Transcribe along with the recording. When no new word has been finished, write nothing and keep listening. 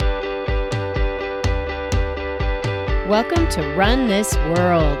Welcome to Run This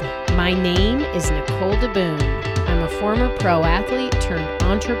World. My name is Nicole DeBoon. I'm a former pro athlete turned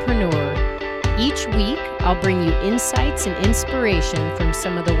entrepreneur. Each week, I'll bring you insights and inspiration from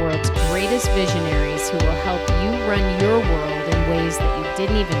some of the world's greatest visionaries who will help you run your world in ways that you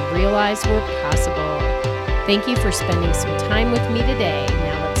didn't even realize were possible. Thank you for spending some time with me today.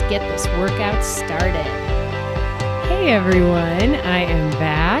 Now let's get this workout started. Hey everyone, I am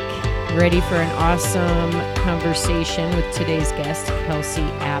back. Ready for an awesome conversation with today's guest, Kelsey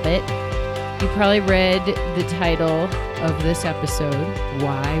Abbott. You probably read the title of this episode,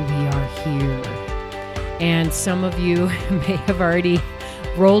 Why We Are Here. And some of you may have already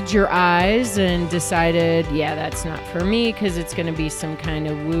rolled your eyes and decided, yeah, that's not for me because it's going to be some kind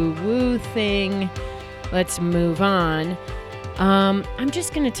of woo-woo thing. Let's move on. I'm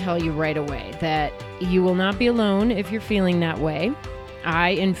just going to tell you right away that you will not be alone if you're feeling that way. I,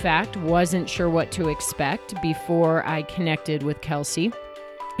 in fact, wasn't sure what to expect before I connected with Kelsey.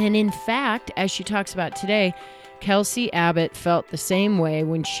 And in fact, as she talks about today, Kelsey Abbott felt the same way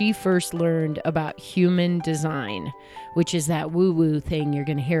when she first learned about human design, which is that woo-woo thing you're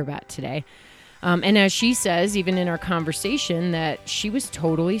going to hear about today. And as she says, even in our conversation, that she was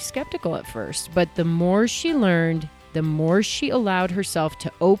totally skeptical at first. But the more she learned, the more she allowed herself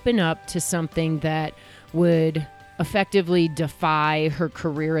to open up to something that would effectively defy her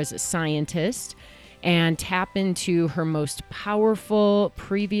career as a scientist and tap into her most powerful,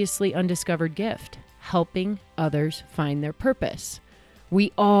 previously undiscovered gift, helping others find their purpose.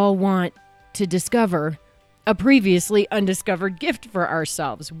 We all want to discover a previously undiscovered gift for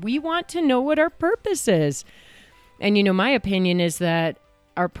ourselves. We want to know what our purpose is. And my opinion is that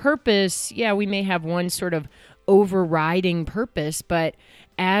our purpose, we may have one sort of overriding purpose, but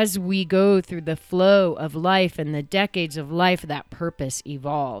as we go through the flow of life and the decades of life, that purpose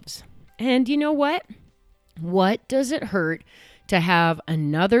evolves. And you know what? What does it hurt to have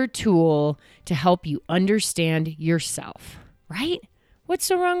another tool to help you understand yourself, right? What's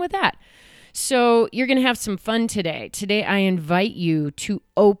so wrong with that? So you're going to have some fun today. Today, I invite you to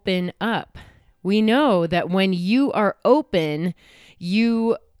open up. We know that when you are open,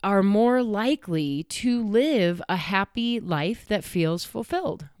 you are more likely to live a happy life that feels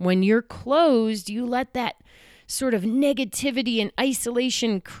fulfilled. When you're closed, you let that sort of negativity and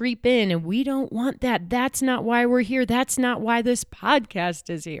isolation creep in, and we don't want that. That's not why we're here. That's not why this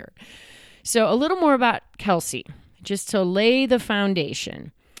podcast is here. So a little more about Kelsey, just to lay the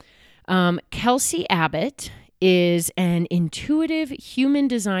foundation. Kelsey Abbott is an intuitive human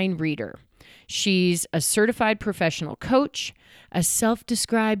design reader. She's a certified professional coach, a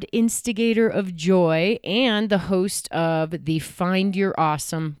self-described instigator of joy, and the host of the Find Your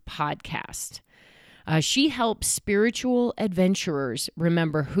Awesome podcast. She helps spiritual adventurers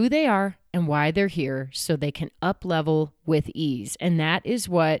remember who they are and why they're here so they can up-level with ease. And that is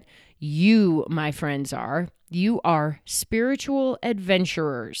what you, my friends, are. You are spiritual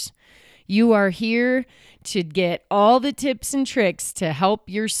adventurers. You are here to get all the tips and tricks to help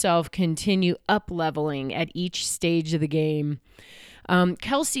yourself continue up-leveling at each stage of the game.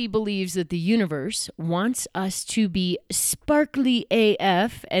 Kelsey believes that the universe wants us to be sparkly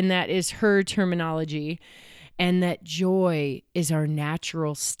AF, and that is her terminology, and that joy is our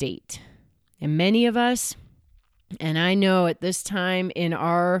natural state. And many of us, and I know at this time in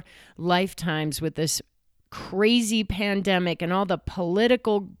our lifetimes with this crazy pandemic and all the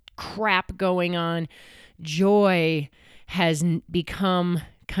political crap going on, joy has become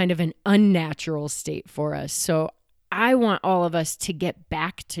kind of an unnatural state for us. So I want all of us to get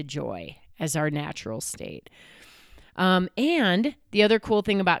back to joy as our natural state. And the other cool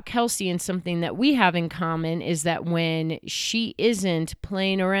thing about Kelsey, and something that we have in common, is that when she isn't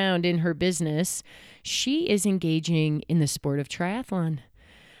playing around in her business, she is engaging in the sport of triathlon.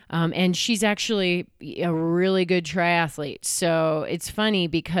 And she's actually a really good triathlete. So it's funny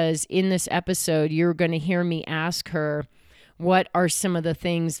because in this episode, you're going to hear me ask her, what are some of the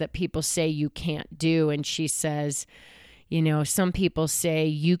things that people say you can't do? And she says, some people say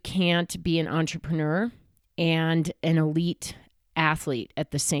you can't be an entrepreneur and an elite athlete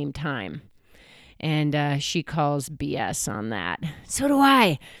at the same time. And she calls BS on that. So do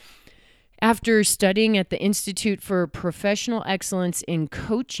I. After studying at the Institute for Professional Excellence in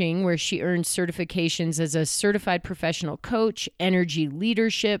Coaching, where she earned certifications as a certified professional coach, energy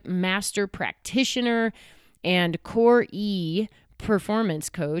leadership, master practitioner, and Core E performance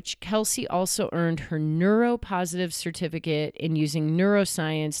coach, Kelsey also earned her neuropositive certificate in using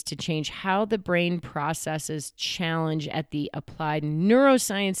neuroscience to change how the brain processes challenge at the Applied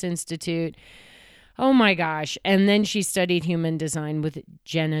Neuroscience Institute. Oh my gosh. And then she studied human design with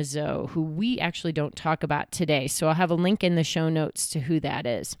Jenna Zoe, who we actually don't talk about today. So I'll have a link in the show notes to who that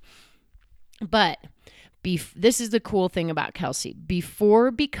is. But this is the cool thing about Kelsey.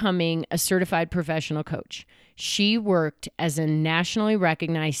 Before becoming a certified professional coach, she worked as a nationally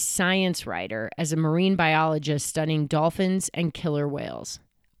recognized science writer as a marine biologist studying dolphins and killer whales.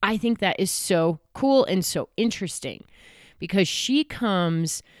 I think that is so cool and so interesting because she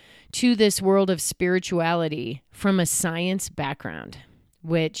comes to this world of spirituality from a science background,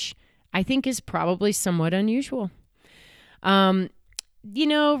 which I think is probably somewhat unusual. Really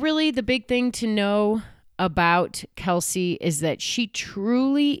the big thing to know about Kelsey is that she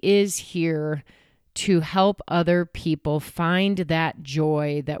truly is here to help other people find that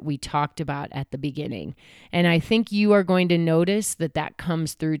joy that we talked about at the beginning. And I think you are going to notice that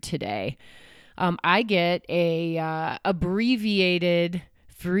comes through today. I get a abbreviated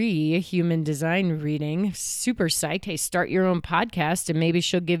free human design reading. Super psyched. Hey, start your own podcast and maybe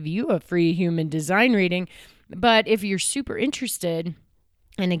she'll give you a free human design reading. But if you're super interested,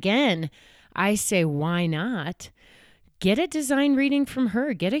 and again, I say, why not? Get a design reading from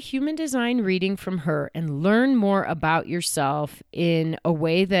her. Get a human design reading from her and learn more about yourself in a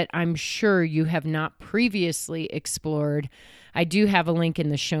way that I'm sure you have not previously explored. I do have a link in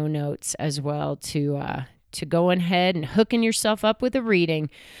the show notes as well to go ahead and hooking yourself up with a reading.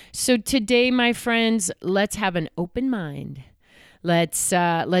 So today, my friends, let's have an open mind. Let's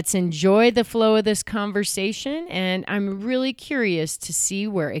enjoy the flow of this conversation, and I'm really curious to see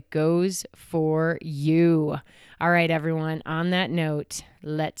where it goes for you. All right, everyone, on that note,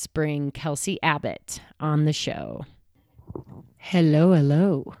 let's bring Kelsey Abbott on the show. Hello,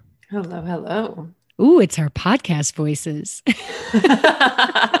 hello. Hello, hello. Ooh, it's our podcast voices.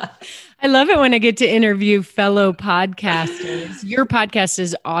 I love it when I get to interview fellow podcasters. Your podcast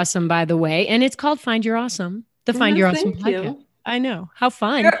is awesome, by the way, and it's called Find Your Awesome, the Find Your Awesome podcast. You. I know. How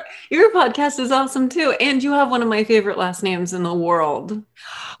fun. Your podcast is awesome too. And you have one of my favorite last names in the world.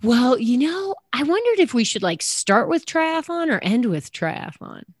 Well, I wondered if we should start with triathlon or end with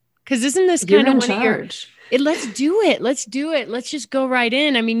triathlon. Because isn't this kind of one of your... Let's do it. Let's do it. Let's just go right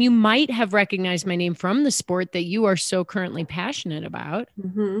in. I mean, you might have recognized my name from the sport that you are so currently passionate about.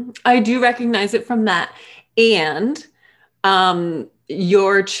 Mm-hmm. I do recognize it from that. And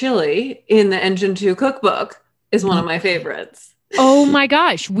your chili in the Engine 2 cookbook is one of my favorites. Oh my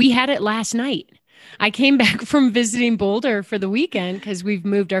gosh. We had it last night. I came back from visiting Boulder for the weekend because we've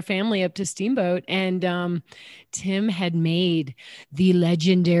moved our family up to Steamboat, and Tim had made the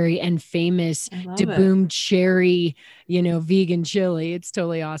legendary and famous DeBoom cherry, vegan chili. It's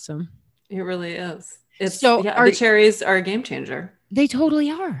totally awesome. It really is. The cherries are a game changer. They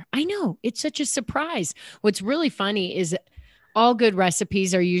totally are. I know. It's such a surprise. What's really funny is all good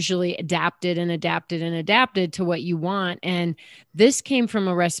recipes are usually adapted to what you want. And this came from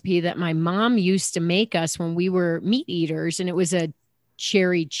a recipe that my mom used to make us when we were meat eaters. And it was a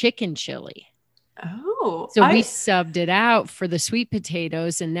cherry chicken chili. Oh, so we subbed it out for the sweet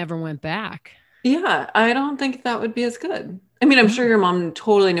potatoes and never went back. Yeah. I don't think that would be as good. I mean, I'm sure your mom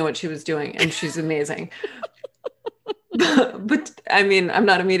totally knew what she was doing and she's amazing. But I mean, I'm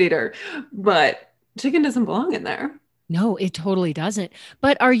not a meat eater, but chicken doesn't belong in there. No, it totally doesn't.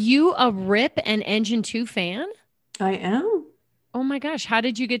 But are you a Rip and Engine 2 fan? I am. Oh my gosh. How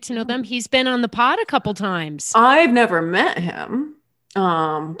did you get to know them? He's been on the pod a couple times. I've never met him,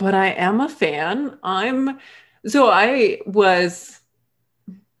 but I am a fan. I'm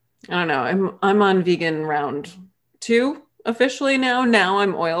on vegan round 2 officially now. Now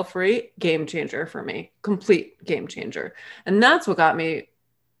I'm oil free. Game changer for me. Complete game changer. And that's what got me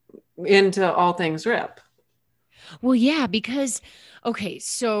into all things Rip. Well, yeah, because, okay,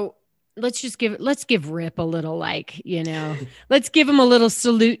 so let's give Rip a little let's give him a little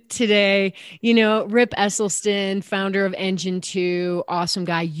salute today. Rip Esselstyn, founder of Engine 2, awesome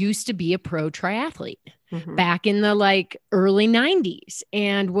guy, used to be a pro triathlete back in the early 90s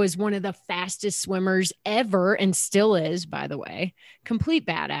and was one of the fastest swimmers ever and still is, by the way. Complete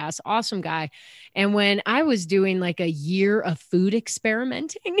badass, awesome guy. And when I was doing a year of food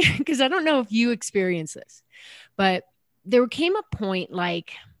experimenting, because I don't know if you experienced this, but there came a point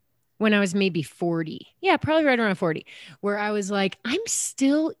when I was maybe 40, probably right around 40, where I was I'm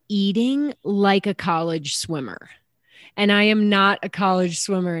still eating like a college swimmer. And I am not a college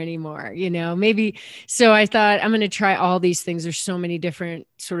swimmer anymore, maybe. So I thought I'm going to try all these things. There's so many different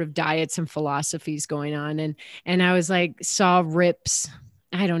sort of diets and philosophies going on. And I was saw Rip's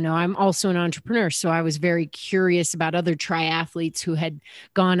I don't know. I'm also an entrepreneur. So I was very curious about other triathletes who had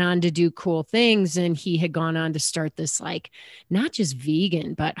gone on to do cool things. And he had gone on to start this, like, not just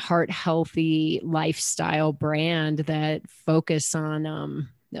vegan, but heart healthy lifestyle brand that focus on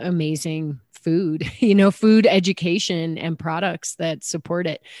amazing food, food education and products that support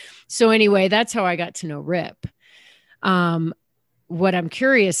it. So anyway, that's how I got to know Rip. What I'm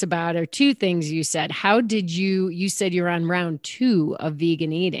curious about are two things you said. How did you said you're on round 2 of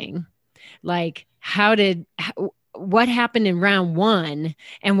vegan eating. Like, what happened in round 1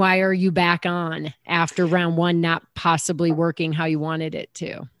 and why are you back on after round 1 not possibly working how you wanted it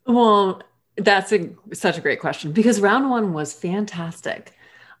to? Well, that's such a great question because round 1 was fantastic.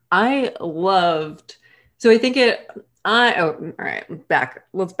 I loved, so I think all right,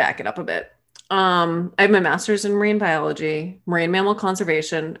 let's back it up a bit. I have my master's in marine biology, marine mammal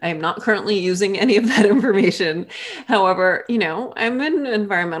conservation. I am not currently using any of that information. However, I'm an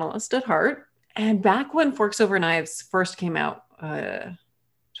environmentalist at heart. And back when Forks Over Knives first came out,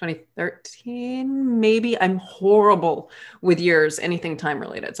 2013, maybe. I'm horrible with years, anything time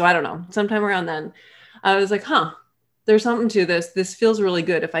related. So I don't know, sometime around then, I was like, there's something to this. This feels really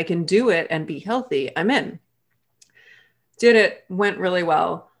good. If I can do it and be healthy, I'm in. Did it, went really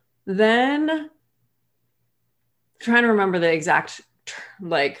well. Then trying to remember the exact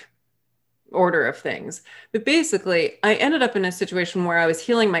order of things. But basically, I ended up in a situation where I was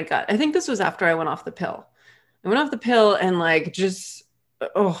healing my gut. I think this was after I went off the pill. I went off the pill and just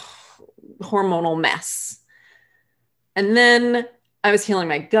hormonal mess. And then I was healing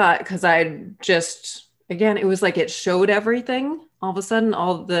my gut because again, it was like it showed everything. All of a sudden,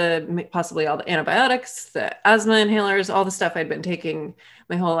 possibly all the antibiotics, the asthma inhalers, all the stuff I'd been taking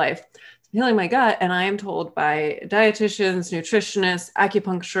my whole life, healing my gut. And I am told by dietitians, nutritionists,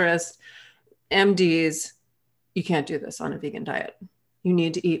 acupuncturists, MDs, you can't do this on a vegan diet. You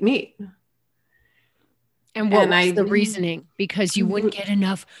need to eat meat. And what was the reasoning? Because you wouldn't get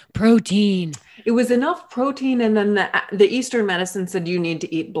enough protein. It was enough protein. And then the Eastern medicine said you need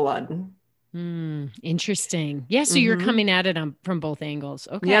to eat blood. Interesting. Yeah. So you're coming at it from both angles.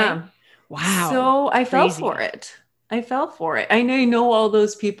 Okay. Yeah. Wow. So I fell for it. I know all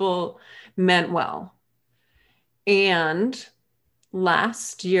those people meant well. And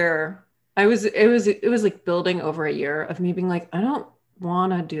last year it was like building over a year of me being like, I don't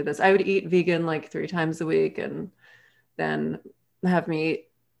want to do this. I would eat vegan like 3 times a week and then have meat.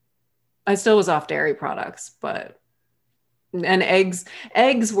 I still was off dairy products, and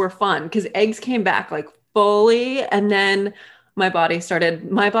eggs were fun because eggs came back like fully. And then my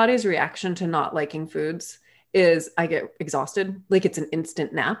body's reaction to not liking foods is I get exhausted. Like it's an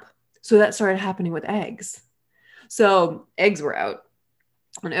instant nap. So that started happening with eggs. So eggs were out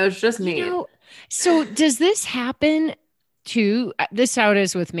and it was just me. So does this happen to this? How it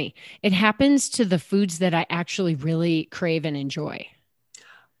is with me. It happens to the foods that I actually really crave and enjoy.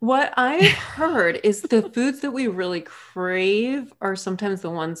 What I've heard is the foods that we really crave are sometimes the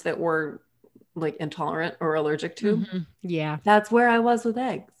ones that we're like intolerant or allergic to. Mm-hmm. Yeah. That's where I was with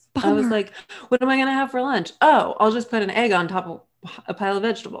eggs. Bummer. I was like, what am I going to have for lunch? Oh, I'll just put an egg on top of a pile of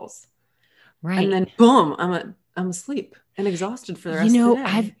vegetables. Right. And then boom, I'm asleep and exhausted for the rest of the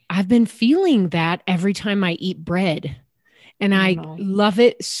day. I've been feeling that every time I eat bread. And I love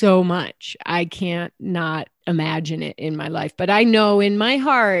it so much. I can't not imagine it in my life. But I know in my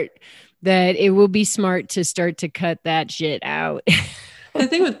heart that it will be smart to start to cut that shit out. The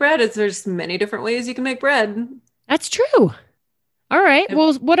thing with bread is there's many different ways you can make bread. That's true. All right.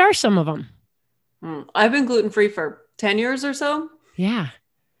 Well, what are some of them? I've been gluten-free for 10 years or so. Yeah.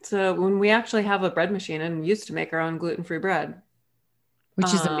 So when we actually have a bread machine and used to make our own gluten-free bread.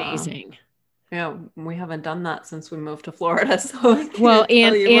 Which is amazing. Yeah, we haven't done that since we moved to Florida. So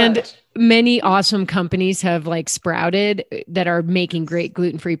and many awesome companies have sprouted that are making great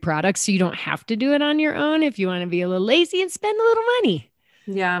gluten-free products. So you don't have to do it on your own if you want to be a little lazy and spend a little money.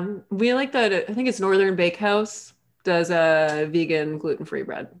 Yeah, we like that. I think it's Northern Bakehouse does a vegan gluten-free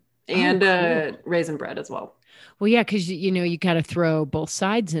bread and cool. Raisin bread as well. Well, yeah, because, you got to throw both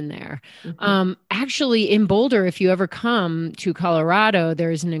sides in there. Mm-hmm. Actually, in Boulder, if you ever come to Colorado,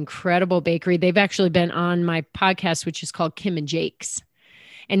 there's an incredible bakery. They've actually been on my podcast, which is called Kim and Jake's.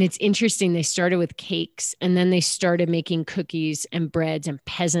 And it's interesting. They started with cakes and then they started making cookies and breads and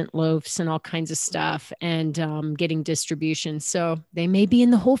peasant loaves and all kinds of stuff and getting distribution. So they may be in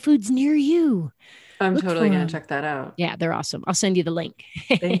the Whole Foods near you. I'm totally going to check that out. Yeah, they're awesome. I'll send you the link.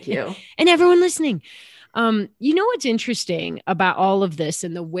 Thank you. And everyone listening. What's interesting about all of this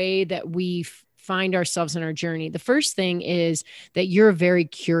and the way that we find ourselves in our journey. The first thing is that you're a very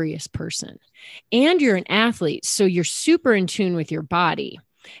curious person and you're an athlete. So you're super in tune with your body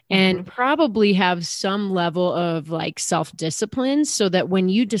and probably have some level of like self-discipline so that when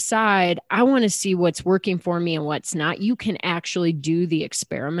you decide, I want to see what's working for me and what's not, you can actually do the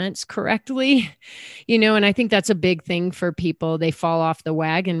experiments correctly, and I think that's a big thing for people. They fall off the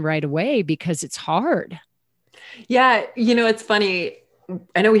wagon right away because it's hard. Yeah. It's funny.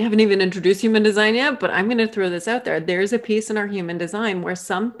 I know we haven't even introduced human design yet, but I'm going to throw this out there. There's a piece in our human design where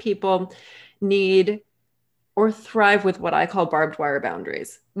some people need or thrive with what I call barbed wire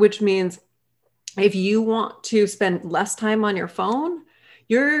boundaries, which means if you want to spend less time on your phone,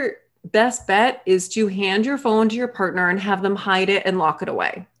 your best bet is to hand your phone to your partner and have them hide it and lock it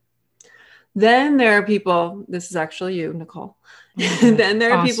away. Then there are people, this is actually you, Nicole. Then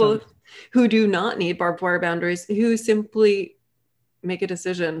there are people who do not need barbed wire boundaries, who simply make a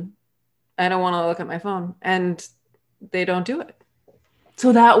decision. I don't want to look at my phone, and they don't do it.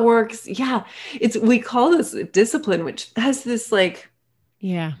 So that works. Yeah. We call this discipline, which has this like,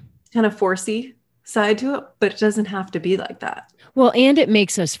 kind of forcey side to it, but it doesn't have to be like that. Well, and it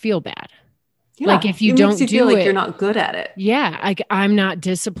makes us feel bad. Yeah. Like if you don't feel like you're not good at it. Yeah. I'm not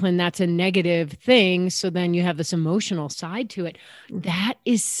disciplined. That's a negative thing. So then you have this emotional side to it. That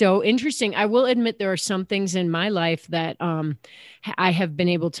is so interesting. I will admit there are some things in my life that I have been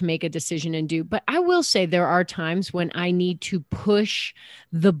able to make a decision and do. But I will say there are times when I need to push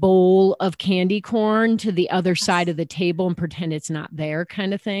the bowl of candy corn to the other side of the table and pretend it's not there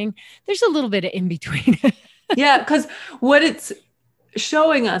kind of thing. There's a little bit of in between. Yeah. Because what it's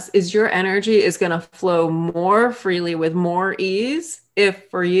showing us is your energy is going to flow more freely with more ease if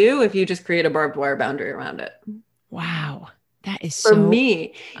you just create a barbed wire boundary around it. Wow. That is for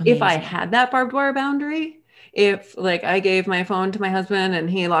me amazing. If I had that barbed wire boundary, if like I gave my phone to my husband and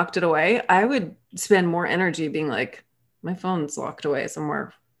he locked it away, I would spend more energy being like, my phone's locked away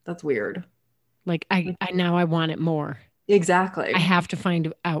somewhere. That's weird. Like I now I want it more. Exactly. I have to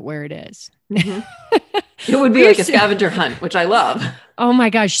find out where it is. It would be like a scavenger hunt, which I love. Oh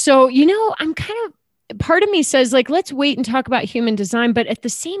my gosh. So, I'm part of me says like, let's wait and talk about human design. But at the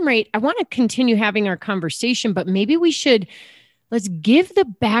same rate, I want to continue having our conversation, but maybe let's give the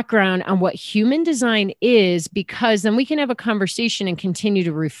background on what human design is, because then we can have a conversation and continue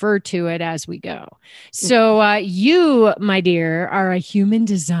to refer to it as we go. So you, my dear, are a human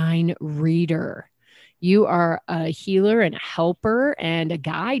design reader. You are a healer and a helper and a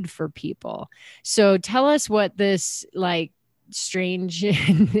guide for people. So tell us what this like strange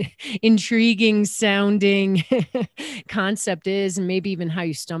and intriguing sounding concept is, and maybe even how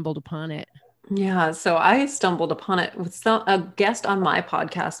you stumbled upon it. Yeah, so I stumbled upon it with a guest on my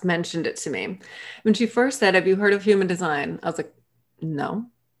podcast mentioned it to me. When she first said, "Have you heard of human design?" I was like, "No."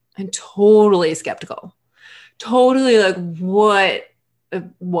 I'm totally skeptical. Totally like,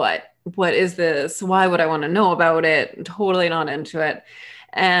 what is this? Why would I want to know about it? Totally not into it.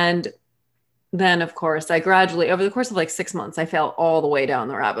 And then, of course, I gradually, over the course of like 6 months, I fell all the way down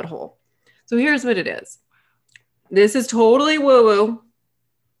the rabbit hole. So here's what it is. This is totally woo-woo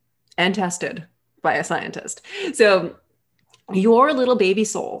and tested by a scientist. So your little baby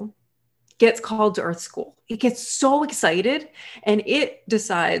soul gets called to Earth School. It gets so excited and it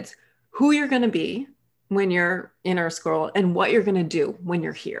decides who you're going to be when you're in Earth School and what you're going to do when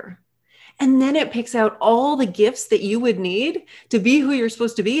you're here. And then it picks out all the gifts that you would need to be who you're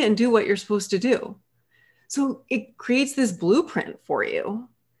supposed to be and do what you're supposed to do. So it creates this blueprint for you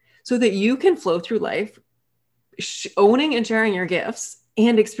so that you can flow through life, owning and sharing your gifts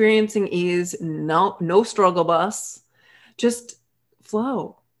and experiencing ease, no struggle bus, just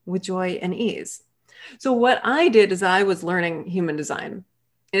flow with joy and ease. So what I did as I was learning human design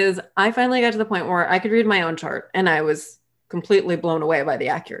is I finally got to the point where I could read my own chart and I was completely blown away by the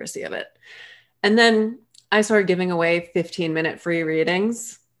accuracy of it. And then I started giving away 15-minute free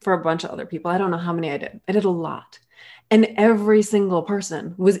readings for a bunch of other people. I don't know how many I did. I did a lot. And every single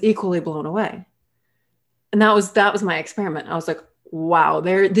person was equally blown away. And that was my experiment. I was like, wow,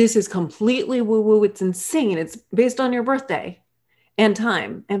 this is completely woo-woo. It's insane. It's based on your birthday and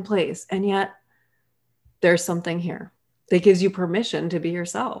time and place. And yet there's something here that gives you permission to be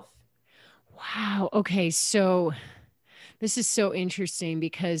yourself. Wow. Okay. So this is so interesting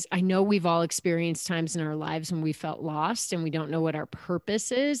because I know we've all experienced times in our lives when we felt lost and we don't know what our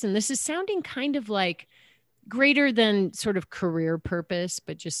purpose is. And this is sounding kind of like greater than sort of career purpose,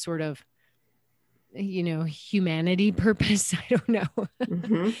 but just sort of, humanity purpose. I don't know.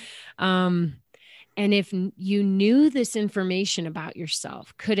 Mm-hmm. And if you knew this information about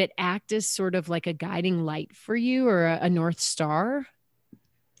yourself, could it act as sort of like a guiding light for you or a North Star?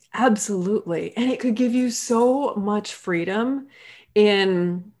 Absolutely. And it could give you so much freedom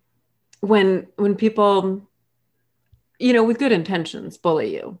in when people, with good intentions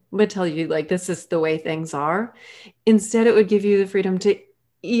bully you, but tell you like this is the way things are. Instead, it would give you the freedom to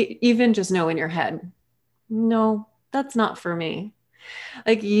even just know in your head, no, that's not for me.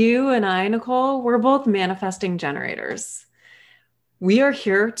 Like you and I, Nicole, we're both manifesting generators. We are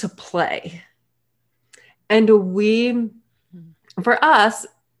here to play. And for us,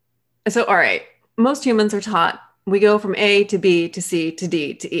 so all right, most humans are taught we go from A to B to C to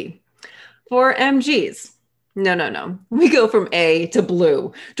D to E. For MGs, no. We go from A to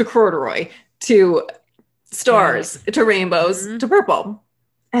blue to corduroy to stars to rainbows to purple.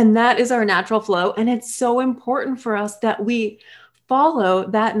 And that is our natural flow. And it's so important for us that we follow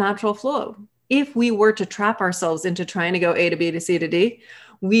that natural flow. If we were to trap ourselves into trying to go A to B to C to D,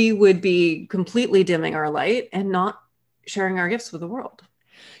 we would be completely dimming our light and not sharing our gifts with the world.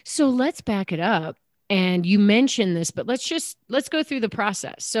 So let's back it up. And you mentioned this, but let's go through the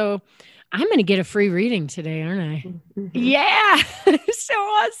process. So I'm going to get a free reading today, aren't I? Mm-hmm. Yeah. So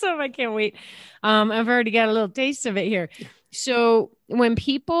awesome. I can't wait. I've already got a little taste of it here. So when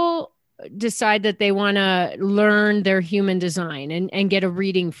people decide that they want to learn their human design and get a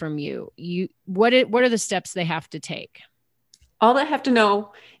reading from you, what are the steps they have to take? All they have to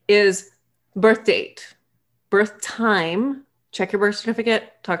know is birth date, birth time, check your birth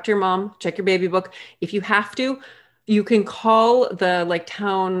certificate, talk to your mom, check your baby book. If you have to, you can call the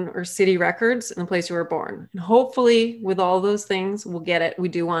town or city records in the place you were born. And hopefully with all those things, we'll get it. We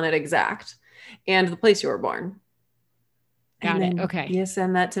do want it exact. And the place you were born. Got it. Okay. You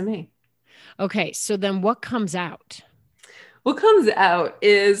send that to me. Okay. So then what comes out? What comes out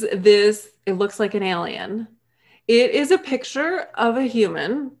is this, it looks like an alien. It is a picture of a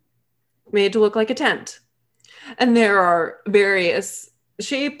human made to look like a tent. And there are various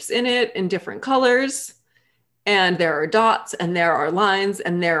shapes in it in different colors. And there are dots and there are lines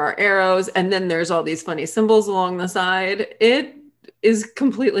and there are arrows. And then there's all these funny symbols along the side. It is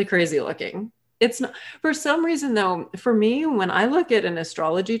completely crazy looking. It's not, for some reason though, for me, when I look at an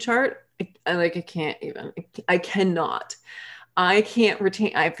astrology chart, I cannot. I can't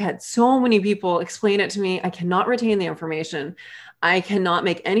retain. I've had so many people explain it to me. I cannot retain the information. I cannot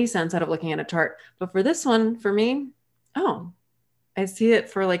make any sense out of looking at a chart. But for this one, for me, I see it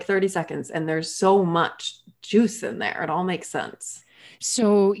for 30 seconds and there's so much juice in there. It all makes sense.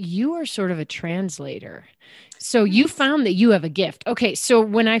 So you are sort of a translator. So you found that you have a gift. Okay. So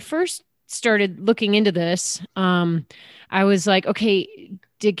when I first started looking into this, I was like, okay,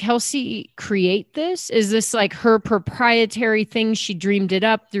 did Kelsey create this? Is this her proprietary thing? She dreamed it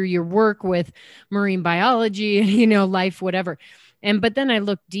up through your work with marine biology, life, whatever. But then I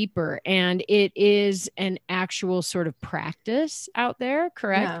looked deeper and it is an actual sort of practice out there,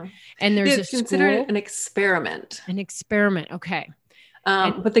 correct? Yeah. And there's it's considered an experiment. An experiment. Okay.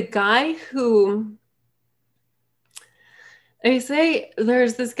 But the guy who, they say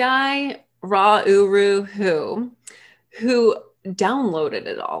there's this guy, Ra Uru, who downloaded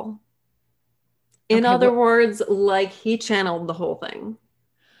it all. In other words, he channeled the whole thing.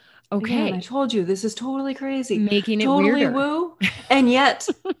 Okay. Again, I told you, this is totally crazy. Making it totally weirder. Woo, and yet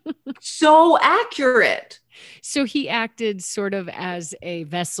so accurate. So he acted sort of as a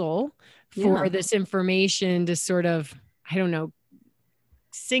vessel for this information to sort of, I don't know,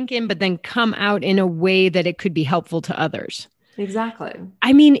 sink in, but then come out in a way that it could be helpful to others. Exactly.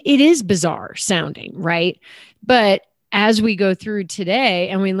 I mean, it is bizarre sounding, right? But as we go through today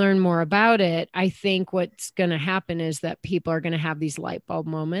and we learn more about it, I think what's going to happen is that people are going to have these light bulb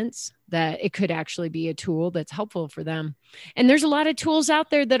moments that it could actually be a tool that's helpful for them. And there's a lot of tools out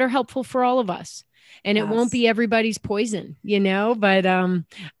there that are helpful for all of us. And it won't be everybody's poison, but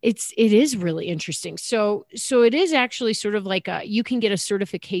it is really interesting. So it is actually sort of you can get a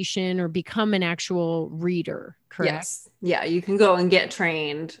certification or become an actual reader, correct? Yes. Yeah, you can go and get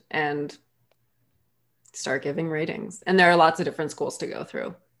trained and start giving readings. And there are lots of different schools to go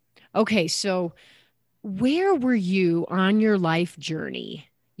through. Okay, so where were you on your life journey?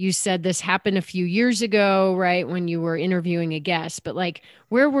 You said this happened a few years ago, right? When you were interviewing a guest, but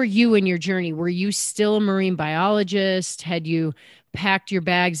where were you in your journey? Were you still a marine biologist? Had you packed your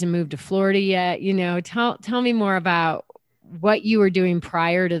bags and moved to Florida yet? Tell me more about what you were doing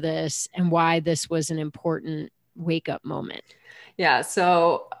prior to this and why this was an important wake up moment. Yeah.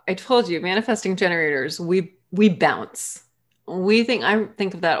 So I told you, manifesting generators, we bounce. I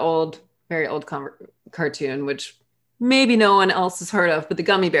think of that very old cartoon, which maybe no one else has heard of, but the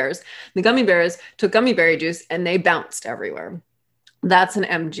gummy bears. The gummy bears took gummy berry juice and they bounced everywhere. That's an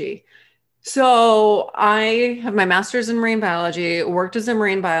MG. So I have my master's in marine biology, worked as a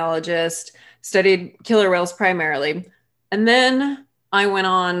marine biologist, studied killer whales primarily. And then I went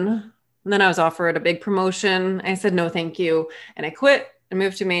on, and then I was offered a big promotion. I said, no, thank you. And I quit and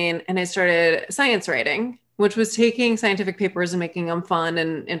moved to Maine and I started science writing, which was taking scientific papers and making them fun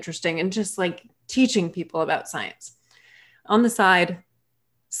and interesting and just like teaching people about science. On the side,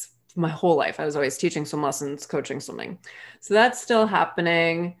 my whole life, I was always teaching swim lessons, coaching swimming. So that's still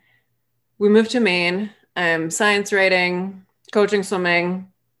happening. We moved to Maine. I'm science writing, coaching swimming,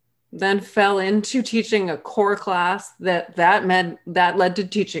 then fell into teaching a core class that led to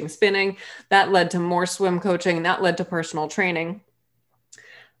teaching spinning, that led to more swim coaching, that led to personal training.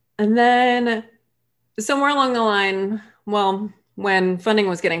 And then somewhere along the line, well, when funding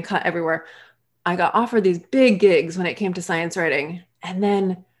was getting cut everywhere, I got offered these big gigs when it came to science writing, and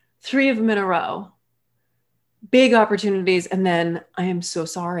then 3 of them in a row. Big opportunities. And then I am so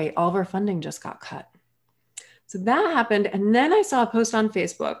sorry, all of our funding just got cut. So that happened. And then I saw a post on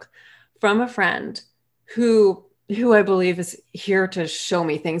Facebook from a friend who I believe is here to show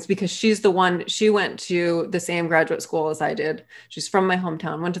me things because she went to the same graduate school as I did. She's from my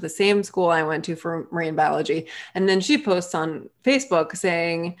hometown, went to the same school I went to for marine biology. And then she posts on Facebook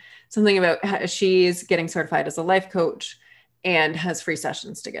saying something about how she's getting certified as a life coach and has free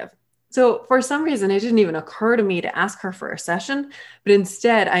sessions to give. So for some reason, it didn't even occur to me to ask her for a session, but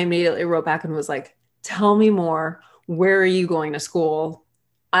instead I immediately wrote back and was like, tell me more. Where are you going to school?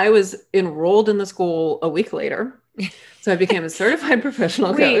 I was enrolled in the school a week later. So I became a certified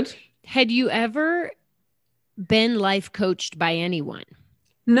professional coach. Had you ever been life coached by anyone?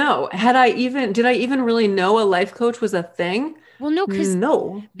 No. Did I even really know a life coach was a thing? Well, no, because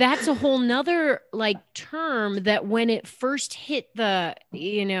that's a whole nother like term that when it first hit the,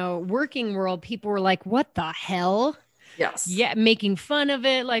 working world, people were like, what the hell? Yes. Yeah. Making fun of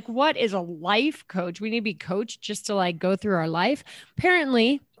it. Like, what is a life coach? We need to be coached just to like go through our life.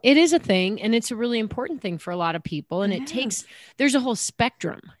 Apparently it is a thing and it's a really important thing for a lot of people. And there's a whole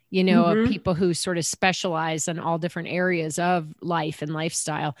spectrum, of people who sort of specialize in all different areas of life and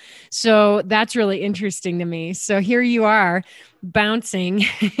lifestyle. So that's really interesting to me. So here you are bouncing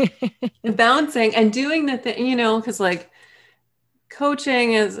and doing the thing, because like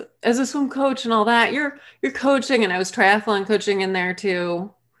coaching as a swim coach and all that, you're coaching, and I was triathlon coaching in there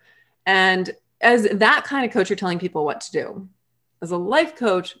too. And as that kind of coach, you're telling people what to do. As a life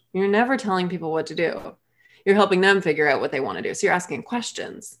coach, you're never telling people what to do. You're helping them figure out what they want to do. So you're asking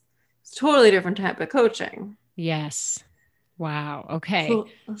questions. It's a totally different type of coaching. Yes. Wow. Okay.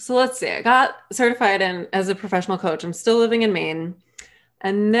 So let's see. I got certified as a professional coach. I'm still living in Maine.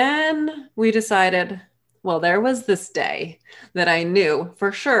 And then we decided, well, there was this day that I knew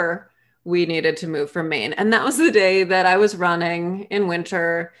for sure we needed to move from Maine. And that was the day that I was running in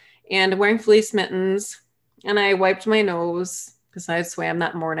winter and wearing fleece mittens. And I wiped my nose because I swam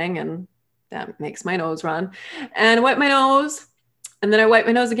that morning and that makes my nose run. And I wiped my nose, and then I wiped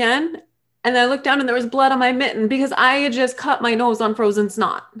my nose again. And then I looked down and there was blood on my mitten because I had just cut my nose on frozen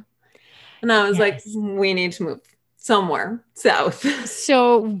snot. And I was like, we need to move somewhere south.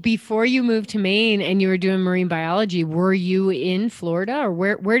 So before you moved to Maine and you were doing marine biology, were you in Florida, or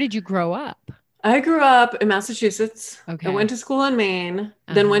where did you grow up? I grew up in Massachusetts. Okay. I went to school in Maine,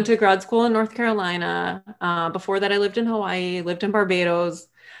 then went to grad school in North Carolina. Before that, I lived in Hawaii, lived in Barbados,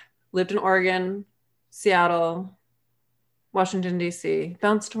 lived in Oregon, Seattle, Washington, D.C.,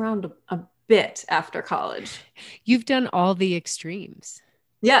 bounced around a bit after college. You've done all the extremes.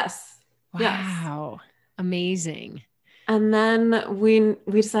 Yes. Wow. Yes. Amazing. And then we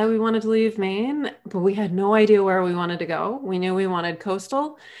decided we wanted to leave Maine, but we had no idea where we wanted to go. We knew we wanted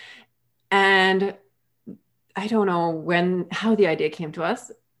coastal. And I don't know how the idea came to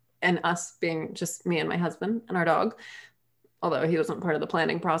us, and us being just me and my husband and our dog, although he wasn't part of the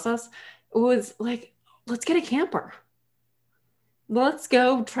planning process. It was like, let's get a camper. Let's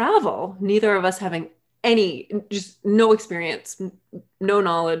go travel. Neither of us having just no experience, no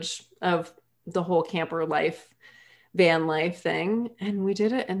knowledge of the whole camper life, van life thing. And we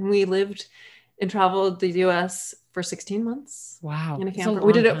did it. And we lived and traveled the US for 16 months. Wow. In a camper.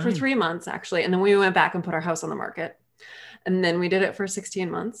 We did it for 3 months actually. And then we went back and put our house on the market. And then we did it for 16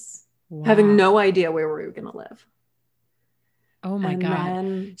 months, having no idea where we were going to live. Oh my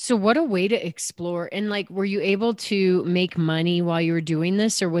God. So what a way to explore. And like, were you able to make money while you were doing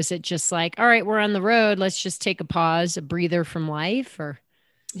this? Or was it just like, all right, we're on the road, let's just take a pause, a breather from life? Or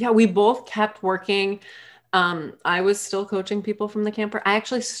yeah, we both kept working. I was still coaching people from the camper. I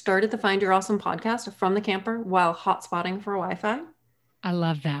actually started the Find Your Awesome podcast from the camper while hotspotting for Wi-Fi. I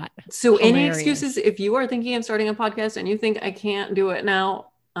love that. So hilarious. Any excuses, if you are thinking of starting a podcast and you think I can't do it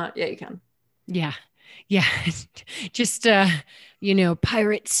now, yeah, you can. Yeah. Yeah. Just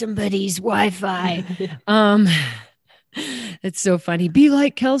pirate somebody's Wi-Fi. Um It's so funny. Be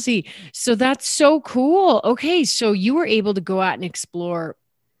like Kelsey. So that's so cool. Okay, so you were able to go out and explore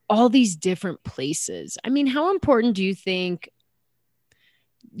all these different places. I mean, how important do you think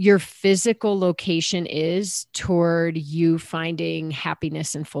your physical location is toward you finding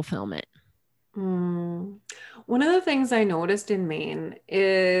happiness and fulfillment? Mm. One of the things I noticed in Maine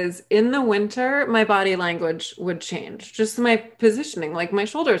is in the winter, my body language would change, just my positioning, like my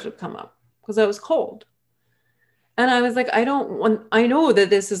shoulders would come up because I was cold. And I was like, I know that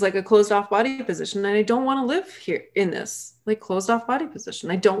this is like a closed off body position, and I don't want to live here in this like closed off body position.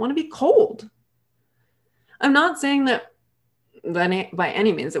 I don't want to be cold. I'm not saying that by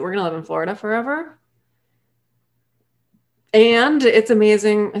any means that we're going to live in Florida forever. And it's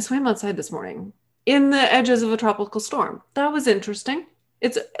amazing. I swam outside this morning in the edges of a tropical storm. That was interesting.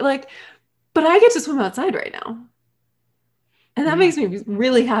 It's like, but I get to swim outside right now. And that Yeah. makes me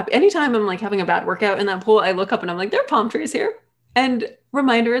really happy. Anytime I'm like having a bad workout in that pool, I look up and I'm like, there are palm trees here. And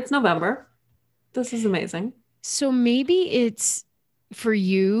reminder, it's November. This is amazing. So maybe it's for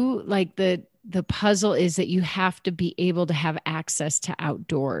you like the puzzle is that you have to be able to have access to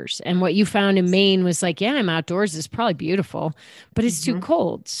outdoors. And what you found in Maine was like, yeah, I'm outdoors. It's probably beautiful, but it's too Mhm.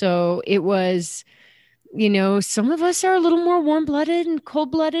 cold. So it was, some of us are a little more warm blooded and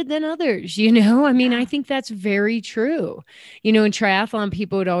cold blooded than others, I mean, I Yeah. think that's very true. In triathlon,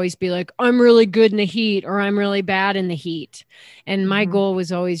 people would always be like, I'm really good in the heat or I'm really bad in the heat. And my Mhm. goal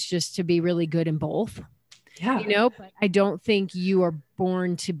was always just to be really good in both, Yeah. but I don't think you are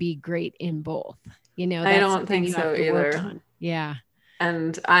born to be great in both. I That's don't something think you have so to work either. on. Yeah.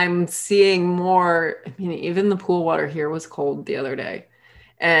 And I'm seeing more. I mean, even the pool water here was cold the other day,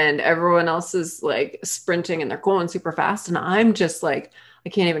 and everyone else is like sprinting and they're going super fast. And I'm just like, I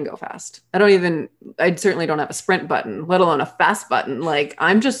can't even go fast. I certainly don't have a sprint button, let alone a fast button. Like,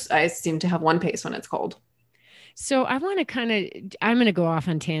 I seem to have one pace when it's cold. So I want to I'm going to go off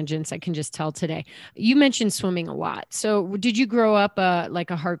on tangents. I can just tell today. You mentioned swimming a lot. So did you grow up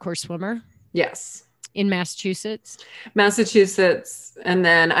like a hardcore swimmer Yes. in Massachusetts? Massachusetts. And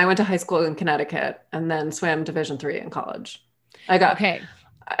then I went to high school in Connecticut and then swam Division 3 in college. I got, Okay.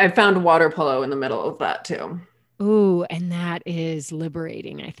 I found water polo in the middle of that too. Ooh, and that is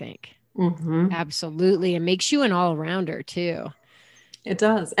liberating, I think. Hmm. Absolutely. It makes you an all rounder too. It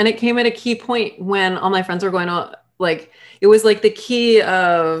does. And it came at a key point when all my friends were going to like it was like the key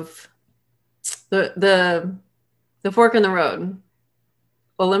of the the fork in the road.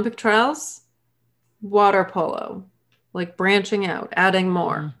 Olympic trials, water polo, like branching out, adding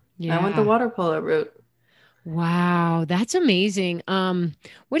more. I went the Yeah. water polo route. Wow, that's amazing.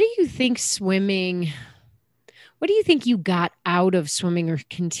 What do you think what do you think you got out of swimming or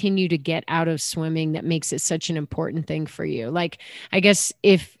continue to get out of swimming that makes it such an important thing for you? Like, I guess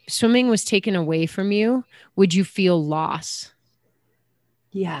if swimming was taken away from you, would you feel loss?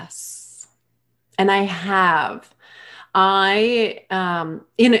 Yes. And I have. I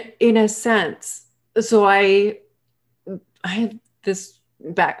in a sense, so I had this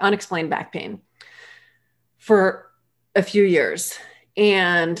back unexplained back pain for a few years,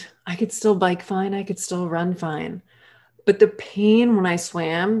 and I could still bike fine, I could still run fine. But the pain when I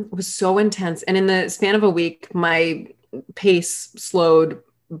swam was so intense. And in the span of a week, my pace slowed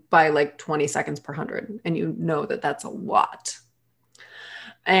by like 20 seconds per 100. And you know that that's a lot.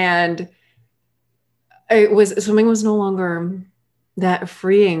 And swimming was no longer that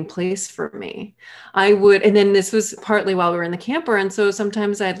freeing place for me. And then this was partly while we were in the camper. And so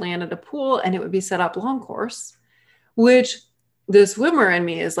sometimes I'd land at a pool and it would be set up long course, which the swimmer in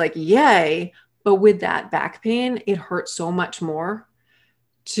me is like, yay. But with that back pain, it hurts so much more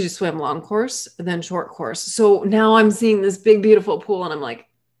to swim long course than short course. So now I'm seeing this big, beautiful pool and I'm like,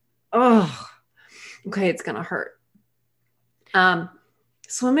 oh, okay, it's going to hurt. Um,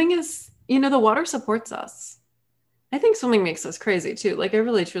 Swimming is, the water supports us. I think swimming makes us crazy too. Like, I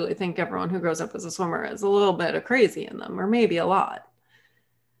really truly think everyone who grows up as a swimmer has a little bit of crazy in them, or maybe a lot.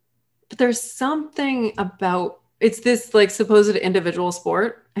 But there's something about it's this like supposed individual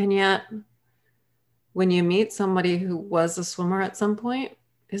sport. And yet, when you meet somebody who was a swimmer at some point,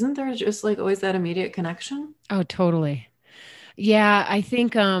 isn't there just like always that immediate connection? Oh, totally. Yeah, I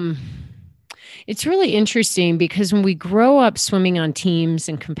think it's really interesting because when we grow up swimming on teams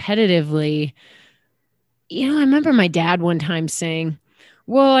and competitively, I remember my dad one time saying,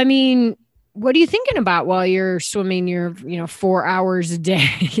 well, I mean, what are you thinking about while you're swimming your, 4 hours a day,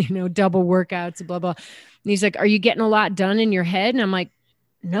 double workouts, blah, blah. And he's like, are you getting a lot done in your head? And I'm like,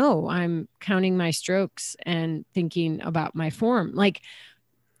 no, I'm counting my strokes and thinking about my form. Like,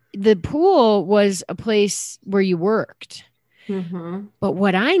 the pool was a place where you worked. Mm-hmm. But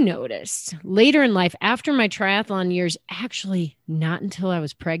what I noticed later in life, after my triathlon years, actually not until I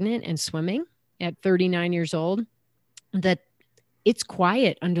was pregnant and swimming at 39 years old, that it's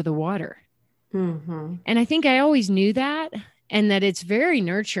quiet under the water. Mm-hmm. And I think I always knew that, and that it's very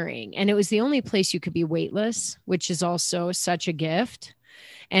nurturing. And it was the only place you could be weightless, which is also such a gift.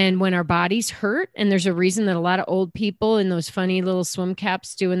 And when our bodies hurt, and there's a reason that a lot of old people in those funny little swim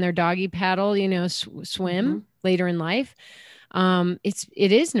caps doing their doggy paddle, swim later in life,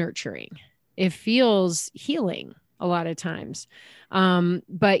 it is nurturing. It feels healing a lot of times.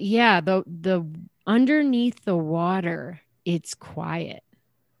 But yeah, the underneath the water, it's quiet.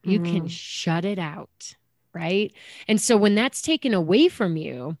 You can shut it out, right? And so when that's taken away from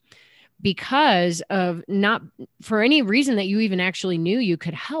you because of not for any reason that you even actually knew you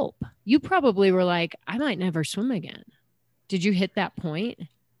could help, you probably were like, I might never swim again. Did you hit that point?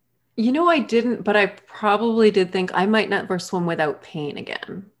 I didn't, but I probably did think I might never swim without pain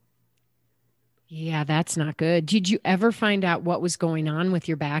again. Yeah, that's not good. Did you ever find out what was going on with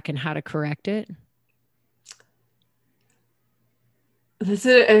your back and how to correct it?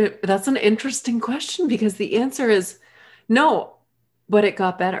 That's an interesting question because the answer is no, but it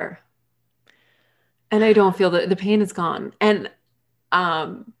got better. And I don't feel that the pain is gone. And,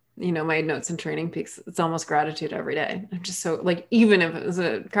 my notes and training peaks, it's almost gratitude every day. I'm just so like, even if it was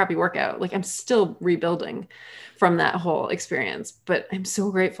a crappy workout, like I'm still rebuilding from that whole experience, but I'm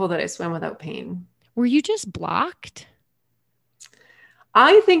so grateful that I swam without pain. Were you just blocked?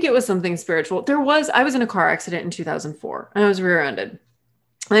 I think it was something spiritual. I was in a car accident in 2004 and I was rear-ended.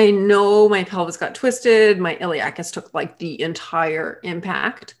 I know my pelvis got twisted. My iliacus took like the entire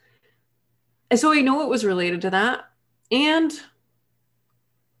impact. And so I know it was related to that. And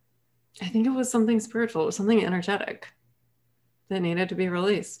I think it was something spiritual. It was something energetic that needed to be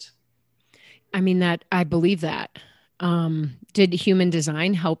released. I mean, I believe that. Did human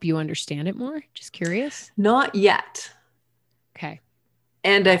design help you understand it more? Just curious. Not yet. Okay.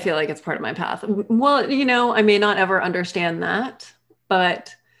 And I feel like it's part of my path. Well, I may not ever understand that,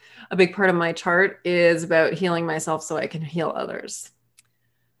 but a big part of my chart is about healing myself so I can heal others.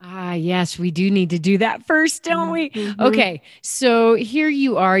 Ah, yes, we do need to do that first, don't we? Mm-hmm. Okay. So here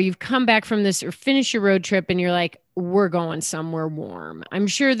you are, you've come back from this or finished your road trip and you're like, we're going somewhere warm. I'm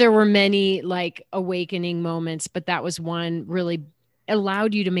sure there were many like awakening moments, but that was one really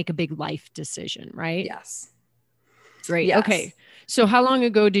allowed you to make a big life decision, right? Yes. Great. Yes. Okay. So how long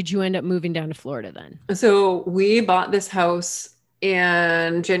ago did you end up moving down to Florida then? So we bought this house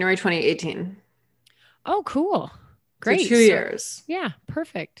in January 2018. Oh, cool. Great. So 2 years. Yeah,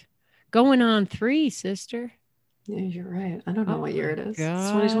 perfect. Going on 3, sister. Yeah, you're right. I don't know what year it is. God.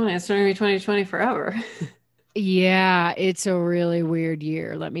 It's 2020. It's going to be 2020 forever. Yeah, it's a really weird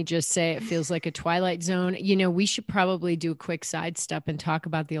year. Let me just say, it feels like a twilight zone. We should probably do a quick sidestep and talk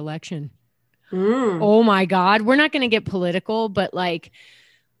about the election. Oh my God. We're not going to get political, but like,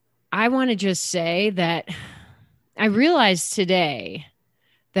 I want to just say that I realized today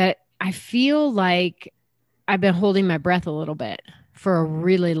that I feel like I've been holding my breath a little bit for a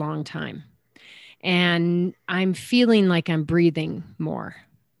really long time. And I'm feeling like I'm breathing more.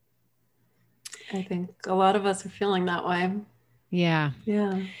 I think a lot of us are feeling that way. Yeah.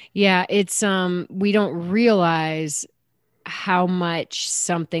 Yeah. Yeah. It's, we don't realize how much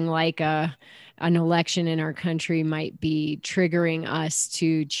something like an election in our country might be triggering us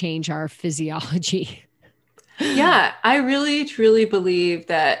to change our physiology. Yeah. I really, truly believe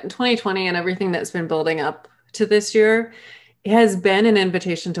that 2020 and everything that's been building up to this year has been an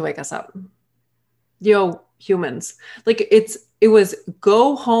invitation to wake us up. Humans. Like it was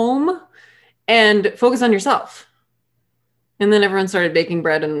go home and focus on yourself. And then everyone started baking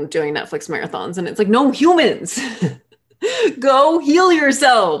bread and doing Netflix marathons. And it's like, no, humans, go heal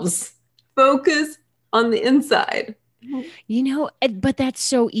yourselves. Focus on the inside. But that's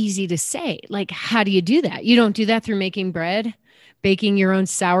so easy to say. Like, how do you do that? You don't do that through making bread, baking your own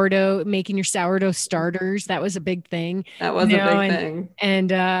sourdough, making your sourdough starters. That was a big thing. That was a big thing.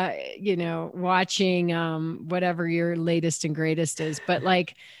 And, watching whatever your latest and greatest is. But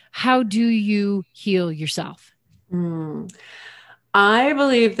like, how do you heal yourself? I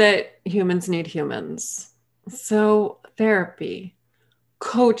believe that humans need humans. So therapy,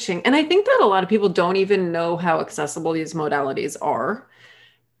 coaching. And I think that a lot of people don't even know how accessible these modalities are.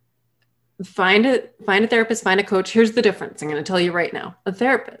 Find a therapist, find a coach. Here's the difference. I'm going to tell you right now. A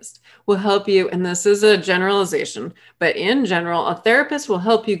therapist will help you, and this is a generalization, but in general, a therapist will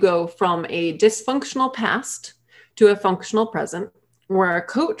help you go from a dysfunctional past to a functional present, where a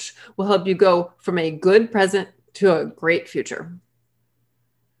coach will help you go from a good present to a great future.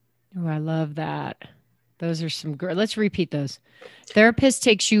 Oh, I love that. Those are some great. Let's repeat those. Therapist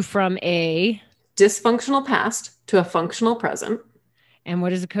takes you from a, Dysfunctional past to a functional present. and what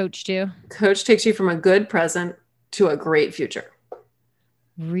does a coach do? Coach takes you from a good present to a great future.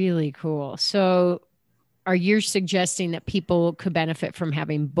 Really cool. So, are you suggesting that people could benefit from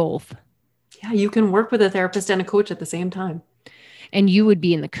having both? Yeah, you can work with a therapist and a coach at the same time. And you would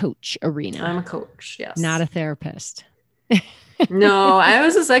be in the coach arena. I'm a coach, yes. Not a therapist. No, I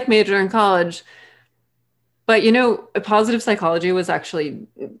was a psych major in college. But positive psychology was actually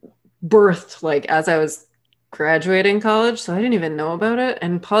birthed like as I was graduating college. So I didn't even know about it.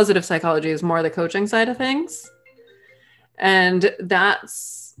 And positive psychology is more the coaching side of things. And that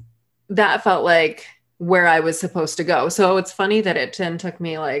felt like where I was supposed to go. So it's funny that it then took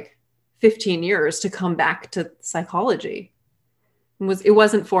me like 15 years to come back to psychology. It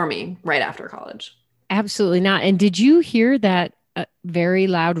wasn't for me right after college. Absolutely not. And did you hear that very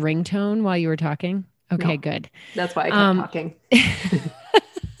loud ringtone while you were talking? Okay, No. good. That's why I kept talking.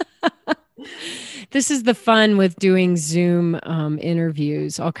 This is the fun with doing Zoom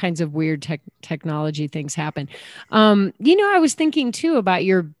interviews. All kinds of weird technology things happen. I was thinking too about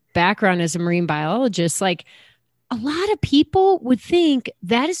your background as a marine biologist. Like a lot of people would think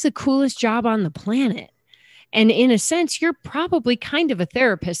that is the coolest job on the planet. And in a sense, you're probably kind of a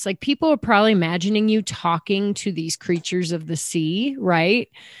therapist. Like people are probably imagining you talking to these creatures of the sea, right?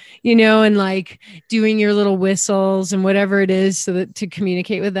 And like doing your little whistles and whatever it is so that to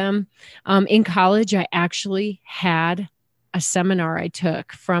communicate with them. In college, I actually had a seminar I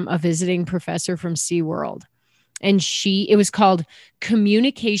took from a visiting professor from SeaWorld. And it was called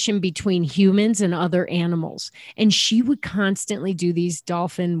Communication Between Humans and Other Animals. And she would constantly do these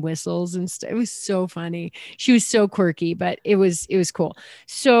dolphin whistles and stuff. It was so funny. She was so quirky, but it was cool.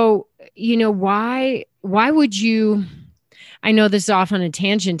 So, why would you, I know this is off on a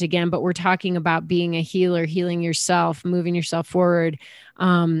tangent again, but we're talking about being a healer, healing yourself, moving yourself forward.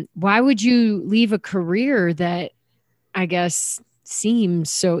 Why would you leave a career that I guess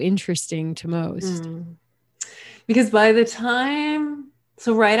seems so interesting to most? Because by the time,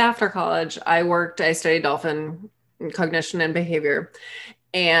 so right after college, I studied dolphin cognition and behavior.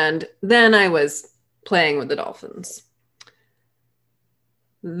 And then I was playing with the dolphins.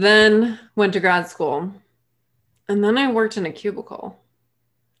 Then went to grad school. And then I worked in a cubicle.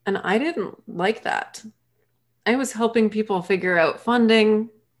 And I didn't like that. I was helping people figure out funding,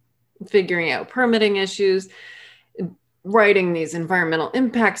 figuring out permitting issues, writing these environmental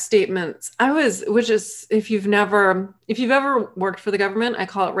impact statements. If you've ever worked for the government, I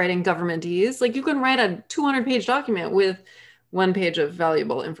call it writing governmentese. Like you can write a 200-page document with 1 page of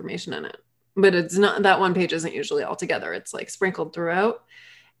valuable information in it, but it's not, that 1 page isn't usually all together. It's like sprinkled throughout.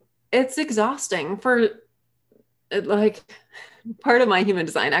 It's exhausting like part of my human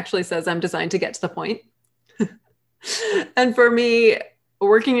design actually says I'm designed to get to the point. And for me,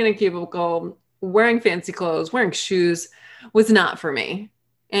 working in a cubicle, wearing fancy clothes, wearing shoes was not for me.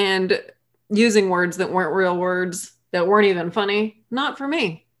 And using words that weren't real words, that weren't even funny, not for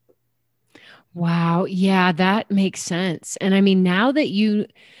me. Wow. Yeah, that makes sense. And I mean, now that you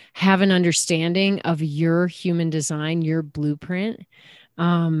have an understanding of your human design, your blueprint,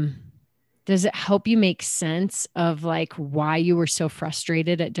 does it help you make sense of like why you were so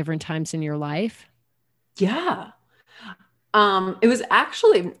frustrated at different times in your life? Yeah. It was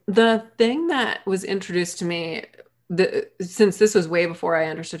actually the thing that was introduced to me, since this was way before I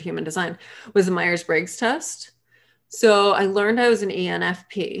understood human design, was the Myers-Briggs test. So I learned I was an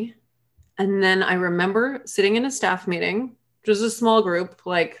ENFP. And then I remember sitting in a staff meeting, which was a small group,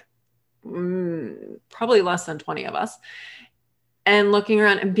 like probably less than 20 of us, and looking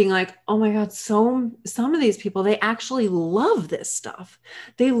around and being like, oh my God, some of these people, they actually love this stuff.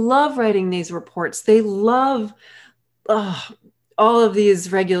 They love writing these reports. They love all of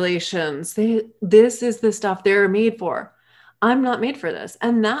these regulations. This is the stuff they're made for. I'm not made for this.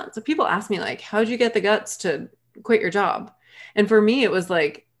 And so people ask me like, how'd you get the guts to quit your job? And for me, it was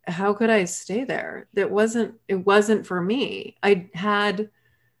like, how could I stay there? It wasn't for me. It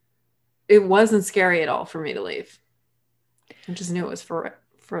wasn't scary at all for me to leave. I just knew it was for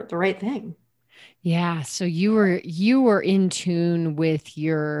the right thing. Yeah. So you were in tune with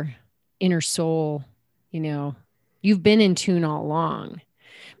your inner soul, you've been in tune all along,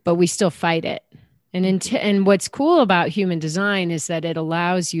 but we still fight it. And what's cool about human design is that it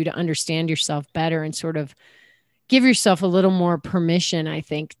allows you to understand yourself better and sort of give yourself a little more permission, I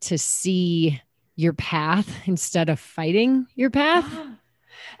think, to see your path instead of fighting your path.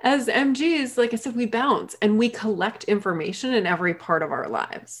 As MGs, like I said, we bounce and we collect information in every part of our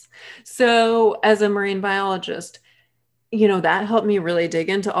lives. So as a marine biologist, that helped me really dig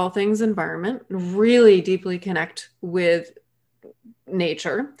into all things environment, really deeply connect with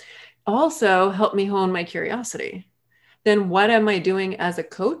nature. Also helped me hone my curiosity. Then what am I doing as a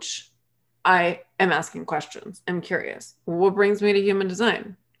coach? I am asking questions. I'm curious. What brings me to human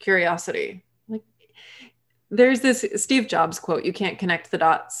design? Curiosity. Like, there's this Steve Jobs quote, you can't connect the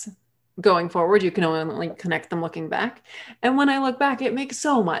dots going forward. You can only connect them looking back. And when I look back, it makes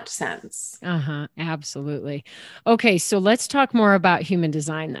so much sense. Absolutely. Okay. So let's talk more about human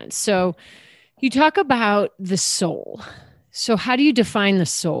design then. So you talk about the soul. So how do you define the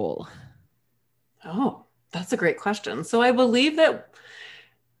soul? Oh, that's a great question. So I believe that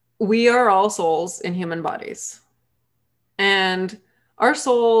we are all souls in human bodies. And our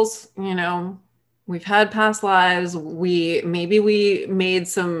souls, we've had past lives. Maybe we made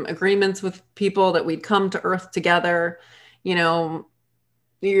some agreements with people that we'd come to Earth together. Your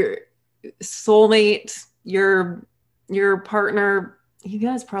soulmate, your partner, you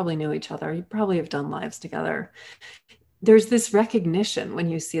guys probably knew each other. You probably have done lives together. There's this recognition when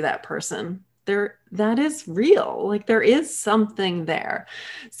you see that person. That is real. Like, there is something there.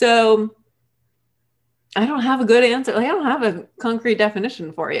 So I don't have a good answer. Like, I don't have a concrete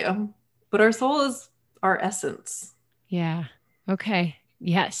definition for you, but our soul is our essence. Yeah. Okay.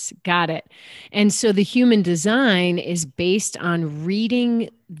 Yes, got it. And so the human design is based on reading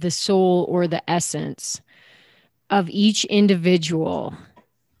the soul or the essence of each individual.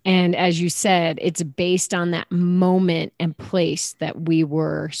 And as you said, it's based on that moment and place that we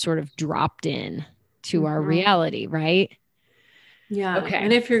were sort of dropped in to our reality, right? Yeah. Okay.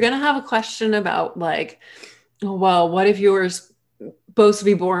 And if you're going to have a question about, like, well, what if you were supposed to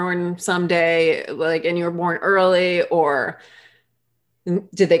be born someday, like, and you were born early, or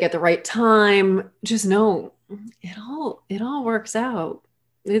did they get the right time? Just know it all works out.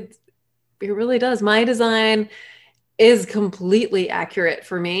 It really does. My design is completely accurate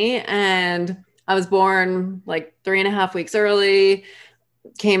for me. And I was born like 3.5 weeks early,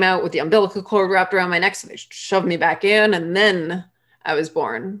 came out with the umbilical cord wrapped around my neck. So they shoved me back in, and then I was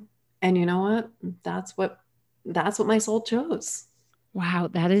born. And you know what? That's what my soul chose. Wow,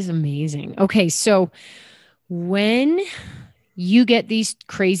 that is amazing. Okay, so when you get these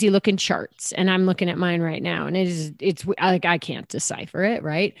crazy looking charts, and I'm looking at mine right now, and it's like I can't decipher it,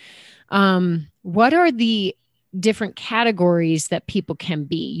 right? What are the different categories that people can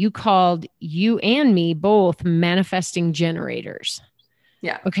be? You called you and me both manifesting generators.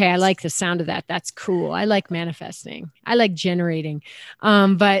 Yeah. Okay, I like the sound of that. That's cool. I like manifesting. I like generating.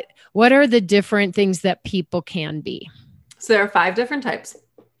 But what are the different things that people can be? So there are 5 different types: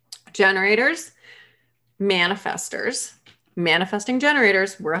 generators, manifestors, manifesting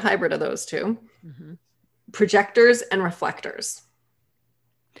generators. We're a hybrid of those two. Mm-hmm. Projectors and reflectors.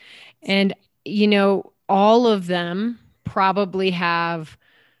 And, all of them probably have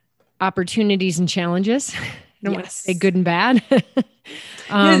opportunities and challenges. I don't want to say good and bad.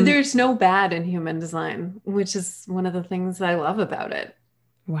 There's no bad in human design, which is one of the things that I love about it.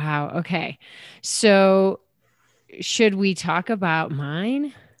 Wow. Okay. So should we talk about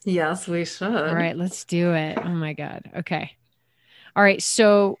mine? Yes, we should. All right, let's do it. Oh my God. Okay. All right.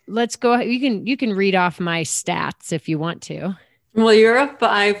 So let's go. You can read off my stats if you want to. Well, you're a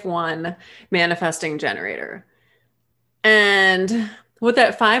 5-1 manifesting generator. And what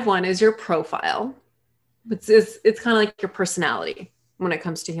that 5-1 is your profile. It's kind of like your personality when it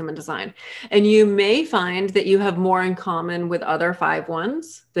comes to human design. And you may find that you have more in common with other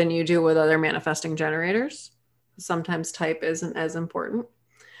 5-1s than you do with other manifesting generators. Sometimes type isn't as important.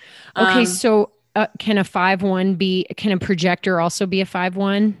 Okay, so can a 5-1 be, can a projector also be a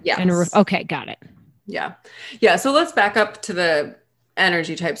 5-1? Yes. Okay, got it. Yeah. Yeah. So let's back up to the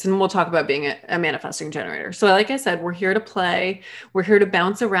energy types, and we'll talk about being a manifesting generator. So like I said, we're here to play. We're here to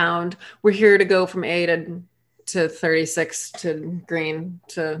bounce around. We're here to go from A to 36 to green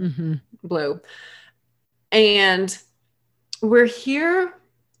to blue. And we're here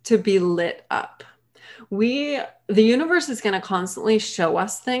to be lit up. The universe is going to constantly show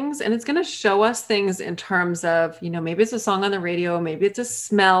us things, and it's going to show us things in terms of, maybe it's a song on the radio, maybe it's a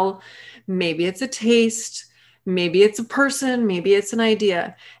smell, maybe it's a taste, maybe it's a person, maybe it's an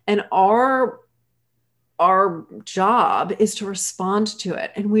idea. And our job is to respond to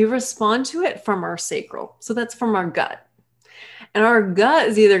it. And we respond to it from our sacral. So that's from our gut. And our gut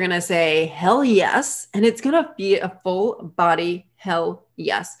is either going to say, hell yes, and it's going to be a full body hell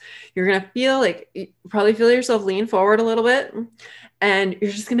yes. You're going to feel like, you probably feel yourself lean forward a little bit, and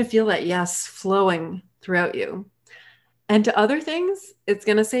you're just going to feel that yes flowing throughout you. And to other things, it's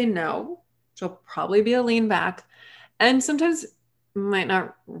going to say no. She'll probably be a lean back, and sometimes might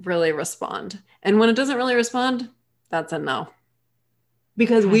not really respond. And when it doesn't really respond, That's a no.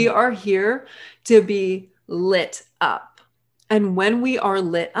 Because we are here to be lit up. And when we are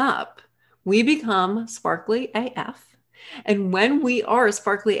lit up, we become sparkly AF. And when we are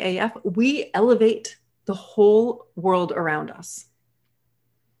sparkly AF, we elevate the whole world around us.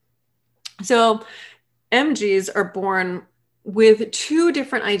 So MGs are born with two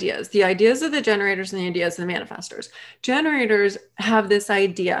different ideas, the ideas of the generators and the ideas of the manifestors. Generators have this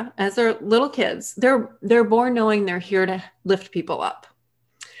idea as they're little kids. They're born knowing they're here to lift people up.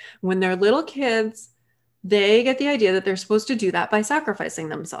 When they're little kids, they get the idea that they're supposed to do that by sacrificing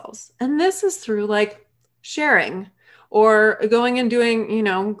themselves. And this is through like sharing or going and doing,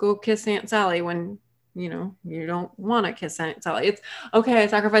 go kiss Aunt Sally when, you don't want to kiss Aunt Sally. It's okay, I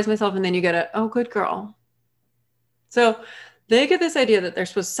sacrifice myself. And then you get a, oh, good girl. So they get this idea that they're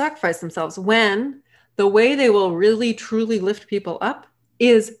supposed to sacrifice themselves when the way they will really, truly lift people up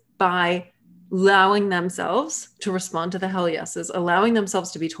is by allowing themselves to respond to the hell yeses, allowing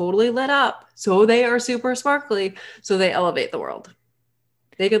themselves to be totally lit up. So they are super sparkly. So they elevate the world.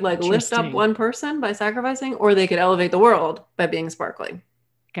 They could like lift up one person by sacrificing, or they could elevate the world by being sparkly.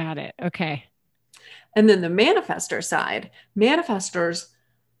 Got it. Okay. And then the manifestor side, manifestors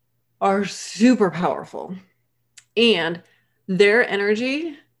are super powerful. And their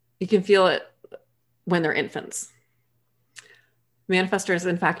energy, you can feel it when they're infants. Manifestors,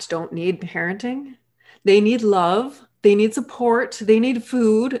 in fact, don't need parenting. They need love. They need support. They need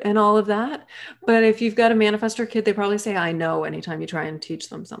food and all of that. But if you've got a manifestor kid, they probably say, I know, anytime you try and teach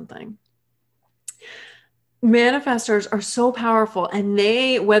them something. Manifestors are so powerful, and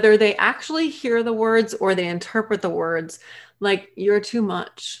whether they actually hear the words or they interpret the words, like, you're too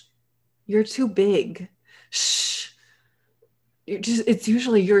much. You're too big. Shh. It's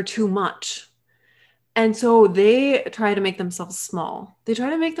usually you're too much. And so they try to make themselves small. They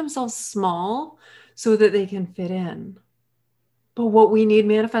try to make themselves small so that they can fit in. But what we need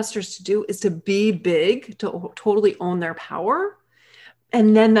manifestors to do is to be big, to totally own their power.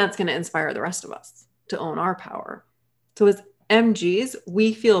 And then that's going to inspire the rest of us to own our power. So as MGs,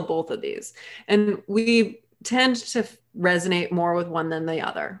 we feel both of these. And we tend to resonate more with one than the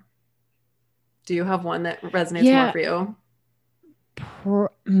other. Do you have one that resonates more for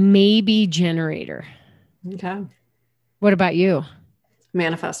you? Maybe generator. Okay. What about you?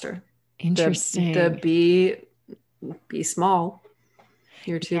 Manifestor. Interesting. The be small.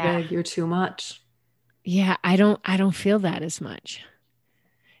 You're too big. You're too much. Yeah, I don't feel that as much.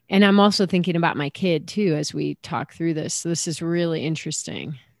 And I'm also thinking about my kid too as we talk through this. So this is really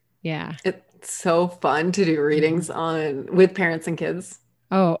interesting. Yeah. It's so fun to do readings with parents and kids.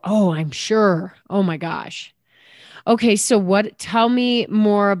 Oh, I'm sure. Oh my gosh. Okay. So tell me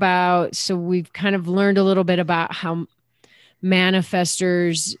more about, so we've kind of learned a little bit about how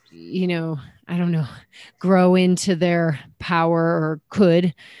manifestors, I don't know, grow into their power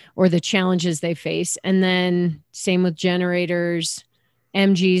or the challenges they face. And then same with generators.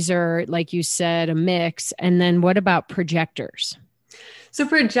 MGs are, like you said, a mix. And then what about projectors? So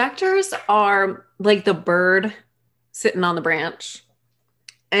projectors are like the bird sitting on the branch,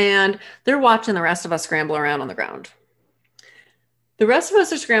 and they're watching the rest of us scramble around on the ground. The rest of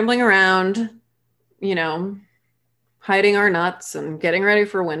us are scrambling around, hiding our nuts and getting ready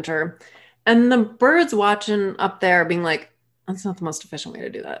for winter. And the bird's watching up there being like, that's not the most efficient way to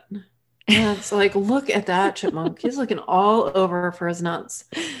do that. Yeah, it's like, look at that chipmunk. He's looking all over for his nuts.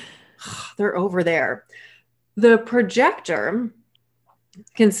 They're over there. The projector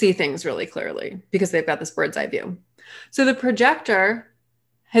can see things really clearly because they've got this bird's eye view. So the projector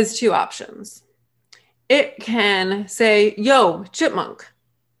has two options. It can say, yo, chipmunk,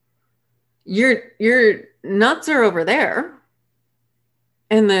 your nuts are over there.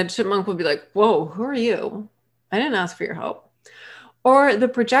 And the chipmunk will be like, whoa, who are you? I didn't ask for your help. Or the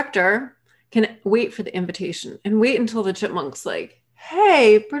projector can wait for the invitation and wait until the chipmunk's like,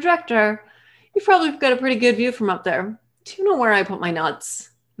 hey, projector, you probably got a pretty good view from up there. Do you know where I put my nuts?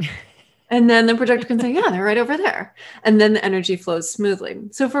 And then the projector can say, yeah, they're right over there. And then the energy flows smoothly.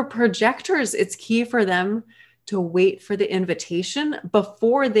 So for projectors, it's key for them to wait for the invitation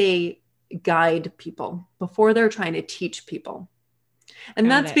before they guide people, before they're trying to teach people.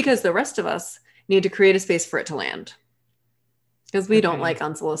 And that's because the rest of us need to create a space for it to land. Because we don't like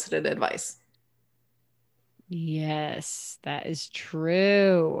unsolicited advice. Yes, that is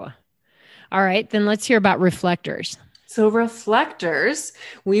true. All right, then let's hear about reflectors. So reflectors,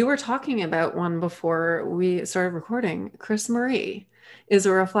 we were talking about one before we started recording. Chris Marie is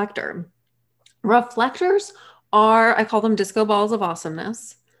a reflector. Reflectors are, I call them disco balls of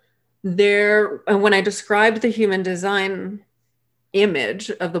awesomeness. When I described the human design image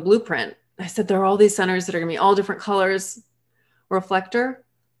of the blueprint, I said, there are all these centers that are going to be all different colors. Reflector,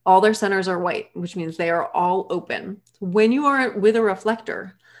 all their centers are white, which means they are all open. When you are with a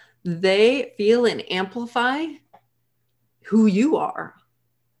reflector, they feel and amplify who you are.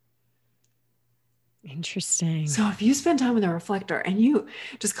 Interesting. So if you spend time with a reflector and you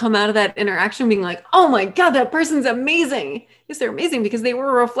just come out of that interaction being like, oh my God, that person's amazing. Yes, they're amazing because they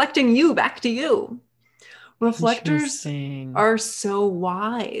were reflecting you back to you. Reflectors are so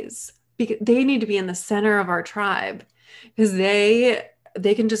wise because they need to be in the center of our tribe because they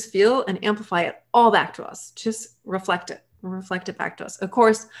can just feel and amplify it all back to us. Just reflect it back to us. Of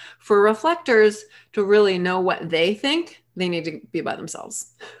course, for reflectors to really know what they think, they need to be by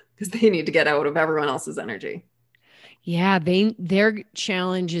themselves because they need to get out of everyone else's energy. Yeah, their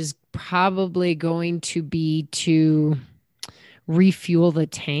challenge is probably going to be to refuel the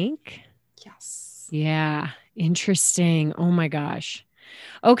tank. Yes. Yeah, interesting. Oh my gosh.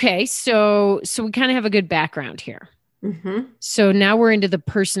 Okay, so we kind of have a good background here. Mm-hmm. So now we're into the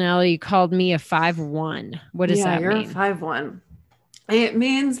personality. You called me a 5-1. What does that mean? You're a 5-1. It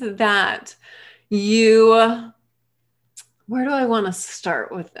means that you, where do I want to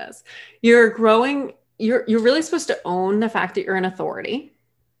start with this? You're growing, you're really supposed to own the fact that you're an authority.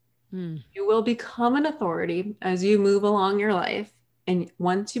 You will become an authority as you move along your life. And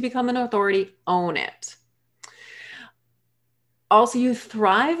once you become an authority, own it. Also, you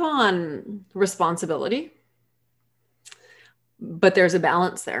thrive on responsibility, but there's a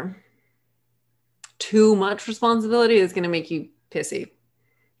balance there. Too much responsibility is going to make you pissy.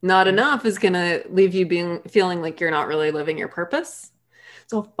 Not enough is going to leave you feeling like you're not really living your purpose.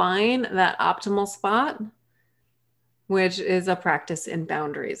 So find that optimal spot, which is a practice in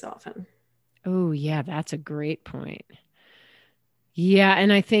boundaries often. Oh, yeah, that's a great point. Yeah.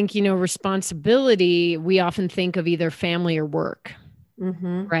 And I think, responsibility, we often think of either family or work.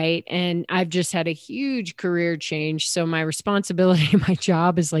 Mm-hmm. Right. And I've just had a huge career change. So my responsibility, my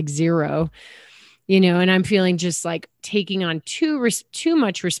job is like zero, and I'm feeling just like taking on too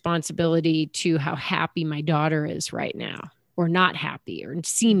much responsibility to how happy my daughter is right now, or not happy, or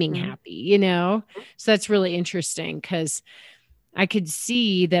seeming happy, So that's really interesting because I could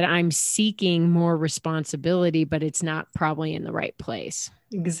see that I'm seeking more responsibility, but it's not probably in the right place.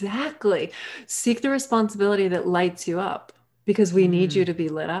 Exactly. Seek the responsibility that lights you up because we need you to be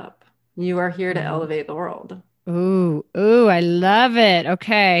lit up. You are here to elevate the world. Ooh, I love it.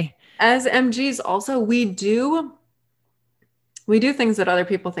 Okay. As MGs also, we do things that other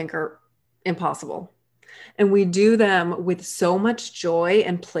people think are impossible. And we do them with so much joy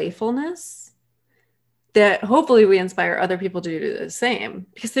and playfulness that hopefully we inspire other people to do the same.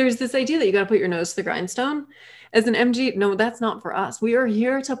 Because there's this idea that you got to put your nose to the grindstone. As an MG, no, that's not for us. We are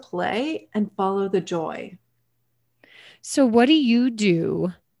here to play and follow the joy. So what do you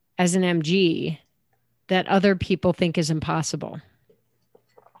do as an MG that other people think is impossible?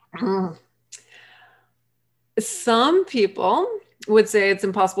 Some people would say it's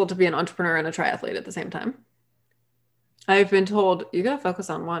impossible to be an entrepreneur and a triathlete at the same time. I've been told you got to focus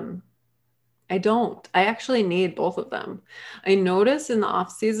on one. I don't. I actually need both of them. I notice in the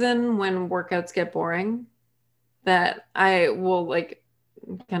off season when workouts get boring that I will like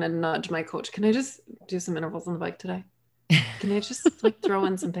kind of nudge my coach. Can I just do some intervals on the bike today? Can I just like throw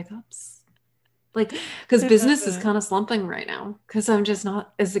in some pickups? Like, because business is kind of slumping right now because I'm just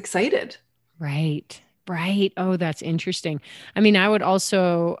not as excited. Right. Oh, that's interesting. I mean, I would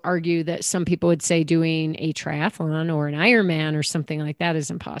also argue that some people would say doing a triathlon or an Ironman or something like that is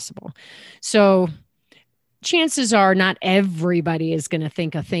impossible. So chances are not everybody is going to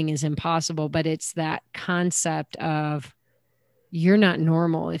think a thing is impossible, but it's that concept of you're not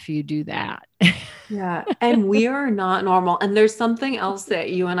normal if you do that. Yeah. And we are not normal. And there's something else that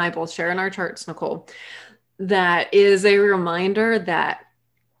you and I both share in our charts, Nicole, that is a reminder that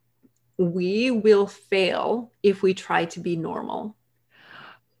we will fail if we try to be normal.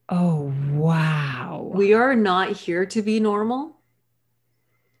 Oh, wow. We are not here to be normal.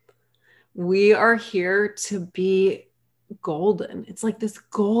 We are here to be golden. It's like this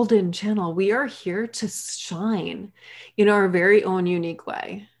golden channel. We are here to shine in our very own unique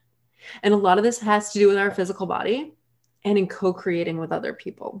way. And a lot of this has to do with our physical body and in co-creating with other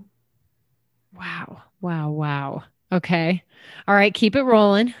people. Wow. Okay. All right. Keep it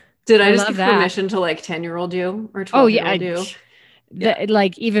rolling. Did I just give permission to like 10-year-old you or 12-year-old you? Yeah.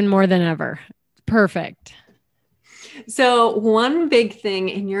 Like even more than ever. Perfect. So one big thing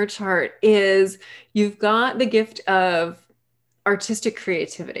in your chart is you've got the gift of artistic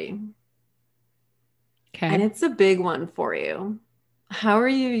creativity. Okay. And it's a big one for you. How are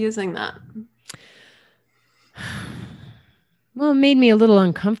you using that? Well, it made me a little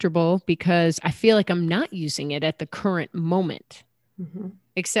uncomfortable because I feel like I'm not using it at the current moment, Mhm.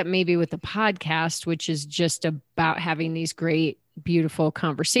 except maybe with the podcast, which is just about having these great, beautiful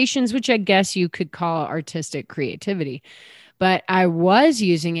conversations, which I guess you could call artistic creativity. But I was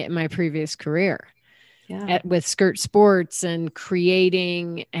using it in my previous career Yeah. with Skirt Sports and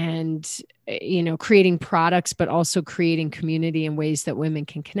creating products, but also creating community in ways that women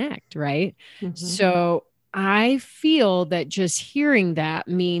can connect, right? Mhm. So I feel that just hearing that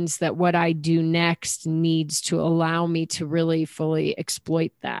means that what I do next needs to allow me to really fully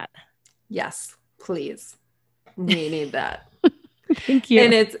exploit that. Yes, please. We need that. Thank you.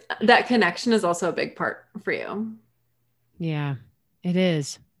 And it's that connection is also a big part for you. Yeah, it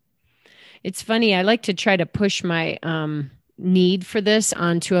is. It's funny. I like to try to push my need for this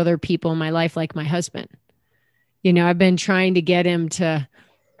onto other people in my life, like my husband. I've been trying to get him to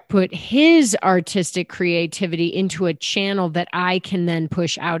put his artistic creativity into a channel that I can then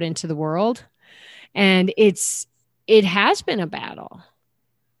push out into the world. And it has been a battle.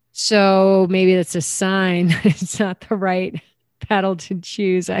 So maybe that's a sign it's not the right battle to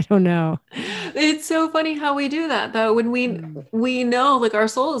choose. I don't know. It's so funny how we do that though. When Mm. we know like our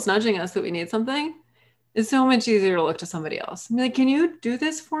soul is nudging us that we need something, it's so much easier to look to somebody else. I'm like, can you do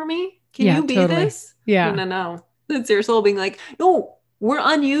this for me? Can Yeah, you be totally. this? No, Yeah. no, no. It's your soul being like, no, we're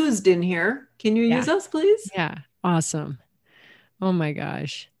unused in here. Can you Yeah. use us, please? Yeah. Awesome. Oh my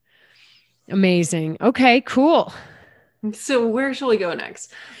gosh. Amazing. Okay, cool. So where shall we go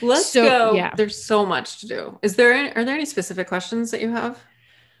next? Let's So, go. yeah. There's so much to do. Are there any specific questions that you have?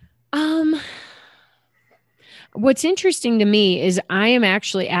 Um What's interesting to me is I am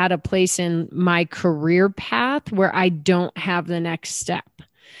actually at a place in my career path where I don't have the next step.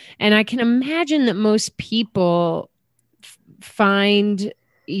 And I can imagine that most people find,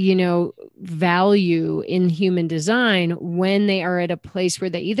 value in human design when they are at a place where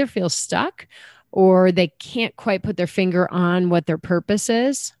they either feel stuck or they can't quite put their finger on what their purpose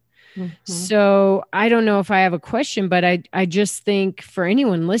is. Mhm. So I don't know if I have a question, but I just think for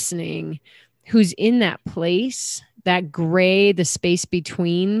anyone listening who's in that place, that gray, the space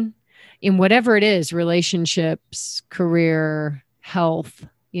between, in whatever it is, relationships, career, health,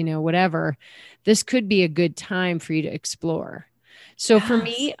 whatever, this could be a good time for you to explore. So for Yes.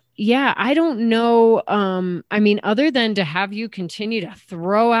 me, yeah, I don't know. I mean, other than to have you continue to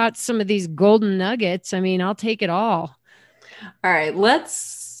throw out some of these golden nuggets, I mean, I'll take it all. All right,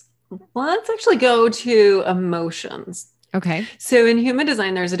 let's actually go to emotions. Okay. So in human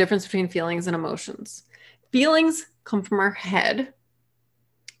design, there's a difference between feelings and emotions. Feelings come from our head.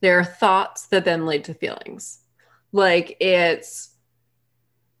 There are thoughts that then lead to feelings. Like it's,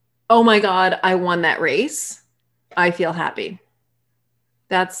 oh my God, I won that race. I feel happy.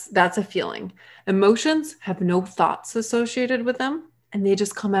 That's a feeling. Emotions have no thoughts associated with them, and they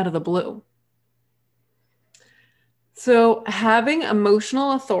just come out of the blue. So having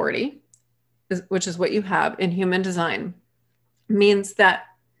emotional authority, which is what you have in human design, means that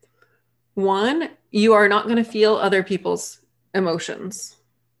one, you are not going to feel other people's emotions.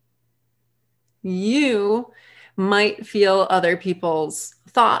 You might feel other people's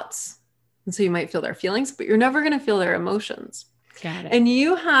thoughts. And so you might feel their feelings, but you're never going to feel their emotions. Got it. And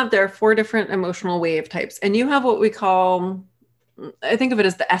there are 4 different emotional wave types. And you have what we call, I think of it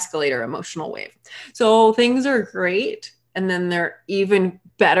as the escalator emotional wave. So things are great, and then they're even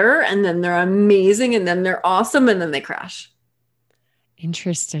better, and then they're amazing, and then they're awesome, and then they crash.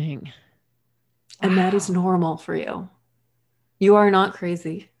 Interesting. And that is Wow. normal for you. You are not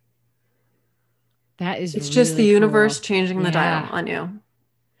crazy. That is It's just the really universe cool. changing the dial Yeah. on you.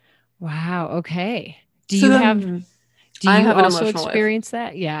 Wow. Okay. Do So you have then do I you have an also emotional wave. experience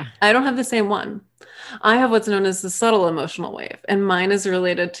that? Yeah. I don't have the same one. I have what's known as the subtle emotional wave, and mine is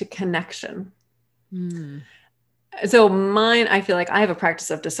related to connection. Hmm. So mine, I feel like I have a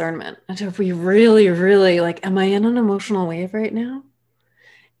practice of discernment. And so if we really, really like, am I in an emotional wave right now?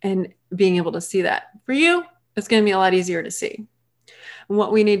 And being able to see that. For you, it's going to be a lot easier to see. And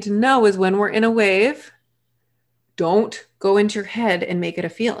what we need to know is when we're in a wave, don't go into your head and make it a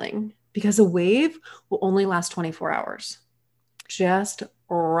feeling, because a wave will only last 24 hours. Just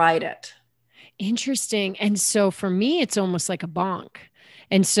ride it. Interesting. And so for me, it's almost like a bonk.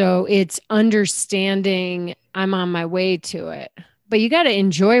 And so it's understanding I'm on my way to it. But you got to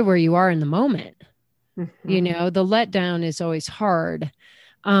enjoy where you are in the moment. Mhm. The letdown is always hard.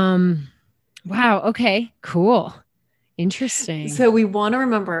 Um, wow. Okay. Cool. Interesting. So we want to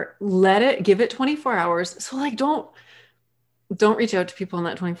remember, give it 24 hours. So like don't reach out to people in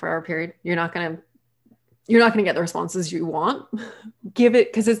that 24-hour period. You're not going to get the responses you want. Give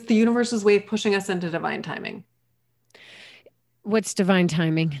it, because it's the universe's way of pushing us into divine timing. What's divine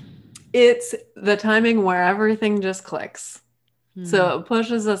timing? It's the timing where everything just clicks. Hmm. So it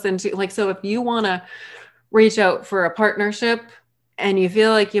pushes us into like, so if you want to reach out for a partnership and you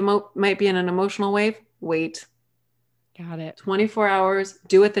feel like you might be in an emotional wave, wait Got it. 24 hours,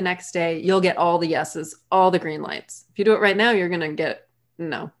 do it the next day. You'll get all the yeses, all the green lights. If you do it right now, you're going to get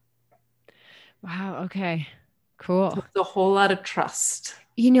no. Wow. Okay. Cool. So it's a whole lot of trust.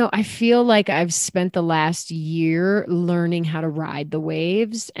 I feel like I've spent the last year learning how to ride the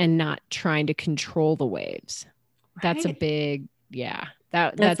waves and not trying to control the waves. That's a Right. big, yeah.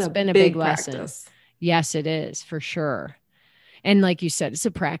 That That's that's a been a big big lesson. practice. Yes, it is for sure. And like you said, it's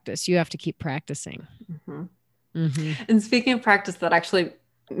a practice. You have to keep practicing. Mhm. Hmm. And speaking of practice, that actually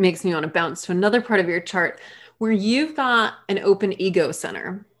makes me want to bounce to another part of your chart where you've got an open ego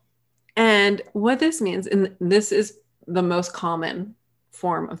center. And what this means, and this is the most common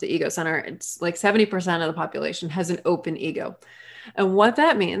form of the ego center, it's like 70% of the population has an open ego. And what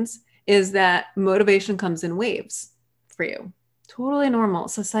that means is that motivation comes in waves for you. Totally normal.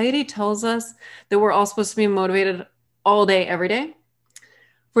 Society tells us that we're all supposed to be motivated all day, every day.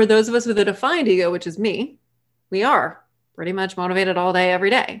 For those of us with a defined ego, which is me, we are pretty much motivated all day, every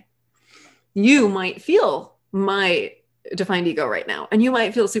day. You might feel my defined ego right now, and you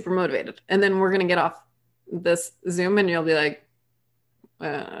might feel super motivated. And then we're going to get off this Zoom and you'll be like,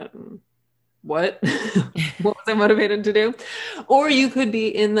 what? What was I motivated to do? Or you could be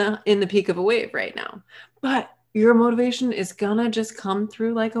in the peak of a wave right now. But your motivation is gonna just come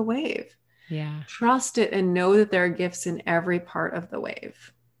through like a wave. Yeah. Trust it and know that there are gifts in every part of the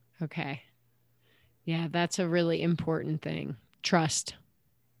wave. Okay. Yeah, that's a really important thing. Trust,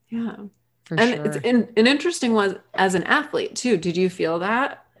 Yeah. for And it's sure. an interesting one as an athlete too. Did you feel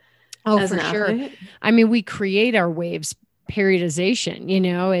that Oh, as for an sure. athlete? I mean, we create our waves periodization,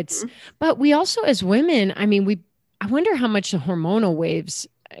 it's, Mhm. but we also, as women, I mean, I wonder how much the hormonal waves,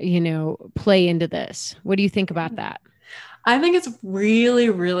 play into this. What do you think about that? I think it's really,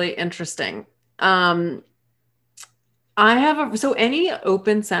 really interesting. Um, I have so any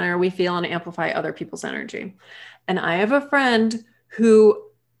open center, we feel and amplify other people's energy. And I have a friend who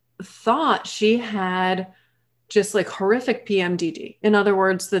thought she had just like horrific PMDD. In other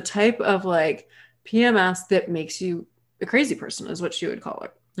words, the type of like PMS that makes you a crazy person, is what she would call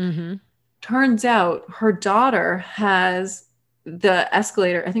it. Mm-hmm. Turns out her daughter has the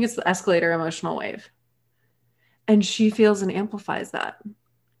escalator, I think it's the escalator emotional wave. And she feels and amplifies that.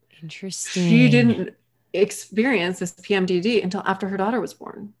 She Interesting. didn't experience this PMDD until after her daughter was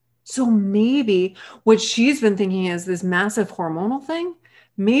born. So maybe what she's been thinking is this massive hormonal thing.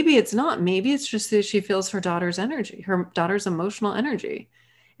 Maybe it's not. Maybe it's just that she feels her daughter's energy, her daughter's emotional energy.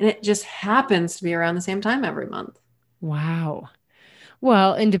 And it just happens to be around the same time every month. Wow.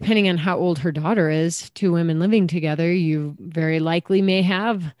 Well, and depending on how old her daughter is, two women living together, you very likely may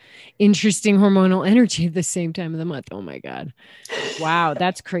have interesting hormonal energy at the same time of the month. Oh my God. Wow,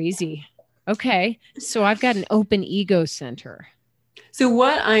 that's crazy. Okay. So I've got an open ego center. So,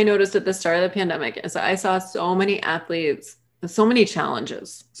 what I noticed at the start of the pandemic is I saw so many athletes, so many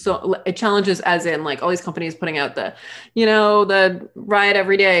challenges. So, challenges as in like all these companies putting out the ride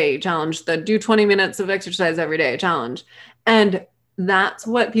every day challenge, the do 20 minutes of exercise every day challenge. And that's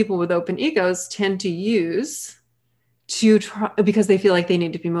what people with open egos tend to use to try because they feel like they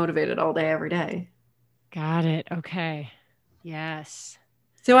need to be motivated all day, every day. Got it. Okay. Yes.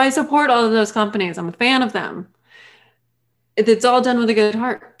 So, I support all of those companies. I'm a fan of them. It's all done with a good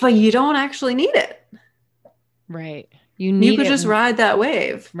heart, but you don't actually need it. Right. You You need could it. just ride that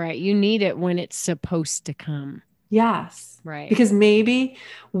wave. Right. You need it when it's supposed to come. Yes. Right. Because maybe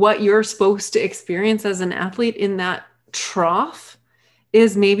what you're supposed to experience as an athlete in that trough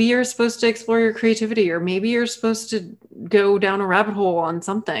is maybe you're supposed to explore your creativity, or maybe you're supposed to go down a rabbit hole on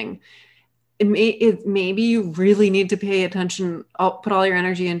something. Maybe you really need to pay attention, put all your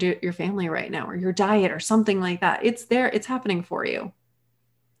energy into your family right now, or your diet or something like that. It's there. It's happening for you.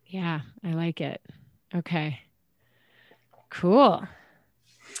 Yeah. I like it. Okay. Cool.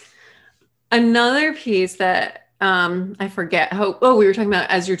 Another piece that I forget we were talking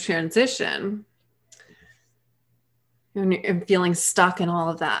about as your transition and feeling stuck in all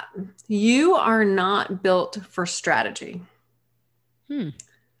of that. You are not built for strategy.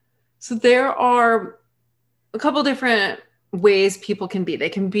 So there are a couple different ways people can be. They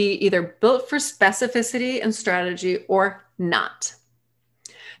can be either built for specificity and strategy or not.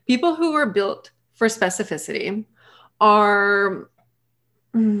 People who are built for specificity are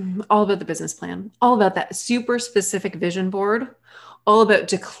all about the business plan, all about that super specific vision board, all about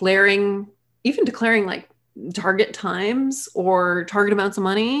declaring like target times or target amounts of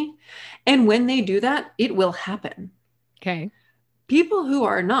money. And when they do that, it will happen. Okay. People who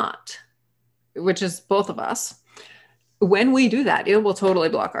are not, which is both of us, when we do that, it will totally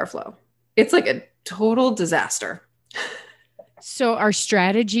block our flow. It's like a total disaster. So are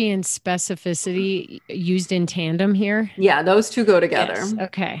strategy and specificity used in tandem here? Yeah, those two go together. Yes.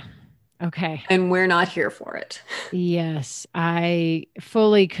 Okay. Okay. And we're not here for it. Yes, I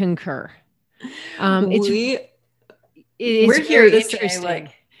fully concur. It's we're here very to interesting. say,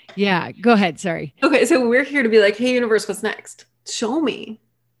 like, yeah, go ahead. Sorry. Okay, so we're here to be like, hey, universe, what's next? Show me.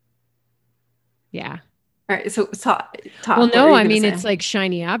 Yeah. All right. So talk. Well, no, I mean, it's like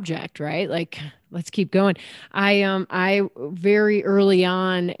shiny object, right? Like, let's keep going. I very early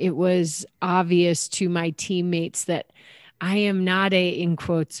on, it was obvious to my teammates that I am not a, in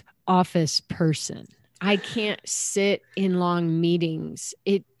quotes, office person. I can't sit in long meetings.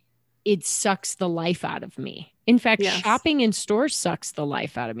 It sucks the life out of me. In fact, Yes. shopping in stores sucks the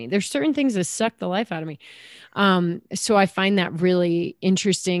life out of me. There's certain things that suck the life out of me. So I find that really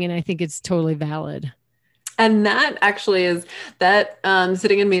interesting, and I think it's totally valid. And that actually is that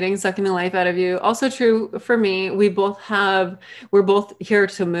sitting in meetings, sucking the life out of you. Also true for me. We're both here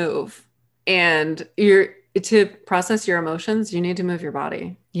to move, and to process your emotions, you need to move your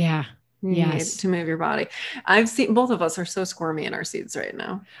body. Yeah. You need to move your body. I've seen both of us are so squirmy in our seats right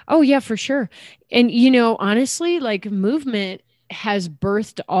now. Oh yeah, for sure. And honestly, like movement has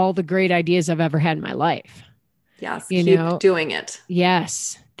birthed all the great ideas I've ever had in my life. Yes. Keep doing it.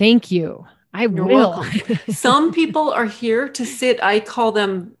 Yes. Thank you. You're welcome. Some people are here to sit. I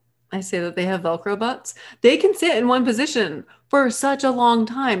say that they have Velcro butts. They can sit in one position for such a long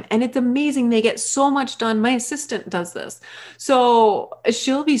time. And it's amazing. They get so much done. My assistant does this. So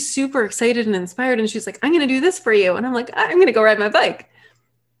she'll be super excited and inspired. And she's like, I'm going to do this for you. And I'm like, I'm going to go ride my bike.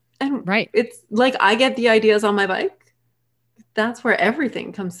 And right. It's like, I get the ideas on my bike. That's where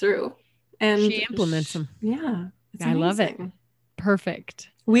everything comes through. And she implements them. Yeah. I love it. Perfect.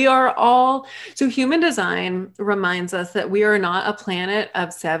 We are all, so human design reminds us that we are not a planet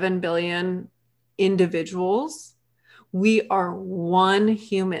of 7 billion individuals. We are one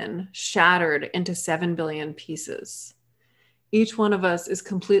human shattered into 7 billion pieces. Each one of us is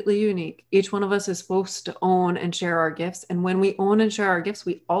completely unique. Each one of us is supposed to own and share our gifts. And when we own and share our gifts,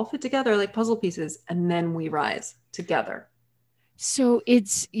 we all fit together like puzzle pieces, and then we rise together. So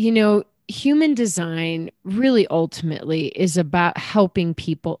it's, human design really ultimately is about helping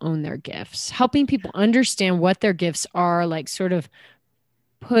people own their gifts, helping people understand what their gifts are, like sort of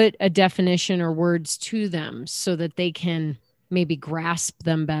put a definition or words to them so that they can maybe grasp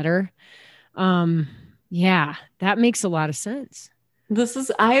them better. Yeah, that makes a lot of sense.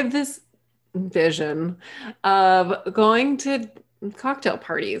 I have this vision of going to cocktail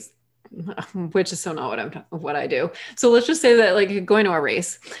parties, which is so not what I do. So let's just say that, like, going to a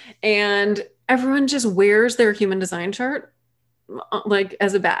race and everyone just wears their human design chart, like,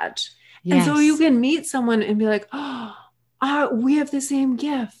 as a badge. Yes. And so you can meet someone and be like, oh, we have the same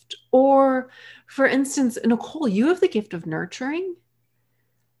gift. Or for instance, Nicole, you have the gift of nurturing.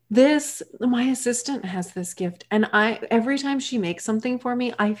 My assistant has this gift. And every time she makes something for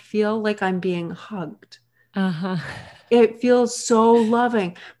me, I feel like I'm being hugged. Uh-huh. It feels so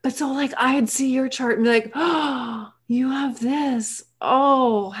loving. But so, like, I'd see your chart and be like, oh, you have this.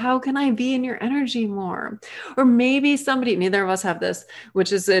 Oh, how can I be in your energy more? Or maybe neither of us have this,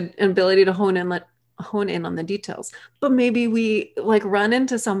 which is an ability to hone in on the details. But maybe we like run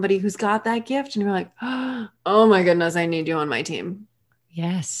into somebody who's got that gift and you're like, oh my goodness, I need you on my team.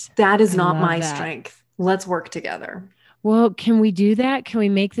 Yes. That is not my strength. Let's work together. Well, can we do that? Can we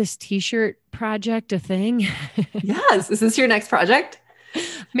make this t-shirt project a thing? Yes. Is this your next project?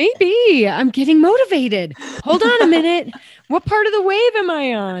 Maybe. I'm getting motivated. Hold on a minute. What part of the wave am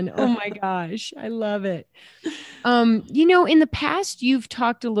I on? Oh my gosh. I love it. In the past, you've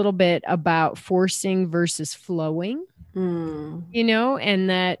talked a little bit about forcing versus flowing, and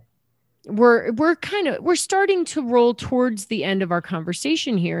that we're starting to roll towards the end of our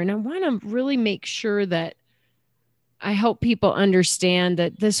conversation here. And I want to really make sure that I help people understand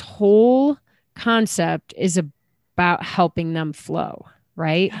that this whole concept is about helping them flow,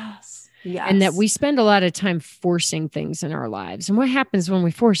 right? Yes. Yes. And that we spend a lot of time forcing things in our lives. And what happens when we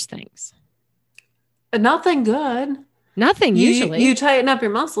force things? Nothing good. Nothing, usually. You tighten up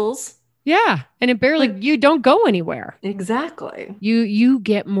your muscles. Yeah. And you don't go anywhere. Exactly. You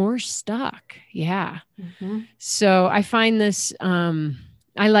get more stuck. Yeah. Mm-hmm. So I find this,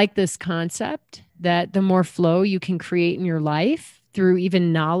 I like this concept that the more flow you can create in your life through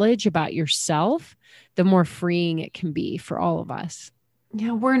even knowledge about yourself, the more freeing it can be for all of us.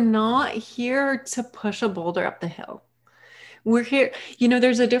 Yeah, we're not here to push a boulder up the hill. We're here. You know,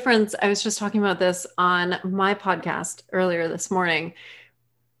 there's a difference. I was just talking about this on my podcast earlier this morning.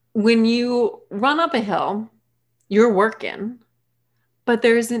 When you run up a hill, you're working, but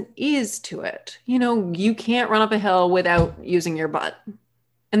there's an ease to it. You know, you can't run up a hill without using your butt.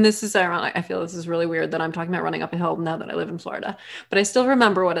 And this is ironic. I feel this is really weird that I'm talking about running up a hill now that I live in Florida, but I still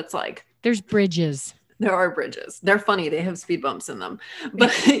remember what it's like. There's bridges. There are bridges. They're funny. They have speed bumps in them,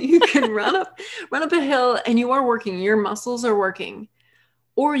 but you can run up a hill and you are working. Your muscles are working,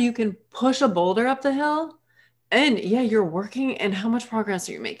 or you can push a boulder up the hill and yeah, you're working. And how much progress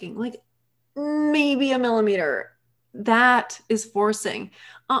are you making? Like maybe a millimeter. That is forcing.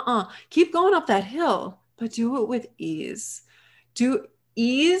 Keep going up that hill, but do it with ease.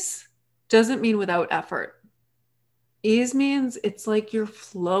 Ease doesn't mean without effort. Ease means it's like you're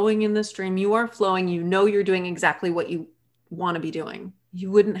flowing in the stream. You are flowing. You know you're doing exactly what you want to be doing.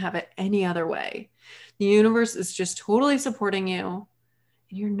 You wouldn't have it any other way. The universe is just totally supporting you.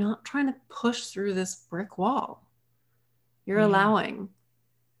 And you're not trying to push through this brick wall. You're allowing.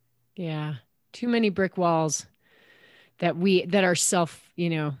 Yeah. Too many brick walls that are self,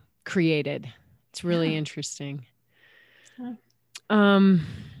 created. It's really interesting.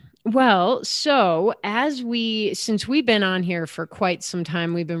 Well, so since we've been on here for quite some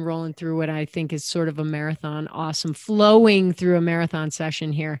time, we've been rolling through what I think is sort of a marathon, flowing through a marathon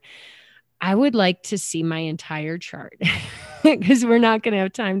session here. I would like to see my entire chart because we're not going to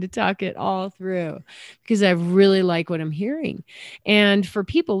have time to talk it all through because I really like what I'm hearing. And for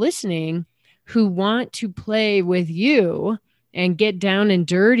people listening who want to play with you and get down and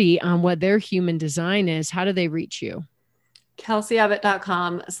dirty on what their human design is, how do they reach you?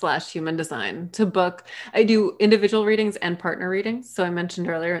 KelseyAbbott.com/human design to book. I do individual readings and partner readings. So I mentioned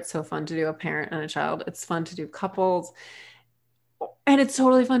earlier, it's so fun to do a parent and a child. It's fun to do couples. And it's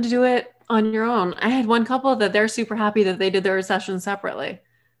totally fun to do it on your own. I had one couple that they're super happy that they did their sessions separately.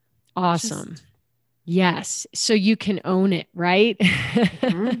 Awesome. Yes. So you can own it, right?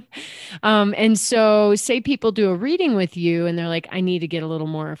 Mm-hmm. And so say people do a reading with you and they're like, I need to get a little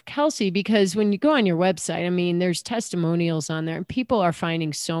more of Kelsey, because when you go on your website, I mean, there's testimonials on there and people are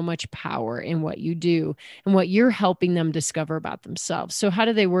finding so much power in what you do and what you're helping them discover about themselves. So how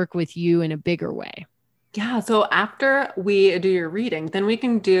do they work with you in a bigger way? Yeah. So after we do your reading, then we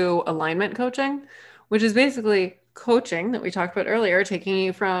can do alignment coaching, which is basically coaching that we talked about earlier, taking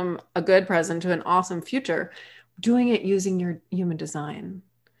you from a good present to an awesome future, doing it using your human design.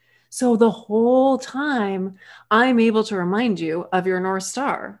 So the whole time I'm able to remind you of your North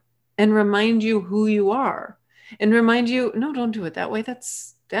Star and remind you who you are and remind you, no, don't do it that way.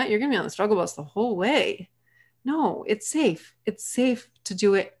 You're going to be on the struggle bus the whole way. No, it's safe. It's safe to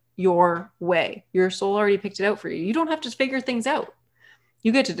do it your way. Your soul already picked it out for you. You don't have to figure things out.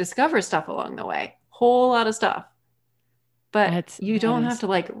 You get to discover stuff along the way, whole lot of stuff. But you don't have to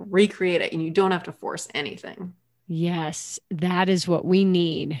like recreate it and you don't have to force anything. Yes, that is what we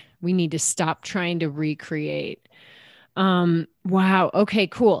need. We need to stop trying to recreate. Wow. Okay,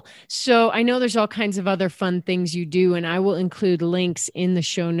 cool. So I know there's all kinds of other fun things you do, and I will include links in the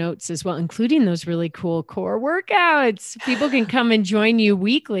show notes as well, including those really cool core workouts. People can come and join you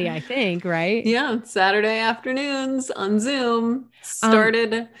weekly, I think, right? Yeah. Saturday afternoons on Zoom.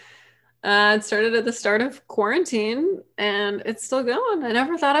 It started at the start of quarantine and it's still going. I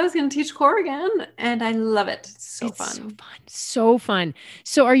never thought I was going to teach core again and I love it. It's so fun. So fun.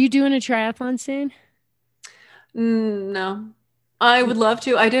 So are you doing a triathlon soon? No, I would love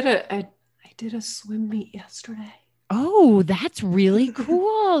to. I did a swim meet yesterday. Oh, that's really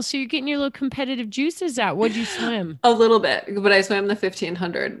cool. So you're getting your little competitive juices out. What'd you swim? A little bit, but I swam the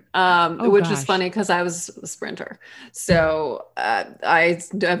 1500, which is funny because I was a sprinter. So I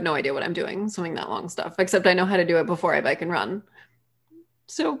have no idea what I'm doing swimming that long stuff, except I know how to do it before I bike and run.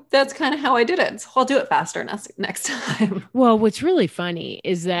 So that's kind of how I did it. So I'll do it faster next time. Well, what's really funny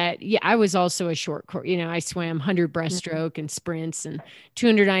is that, I was also a short course. I swam 100 breaststroke and sprints and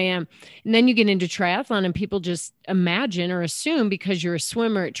 200 IM. And then you get into triathlon and people just imagine or assume because you're a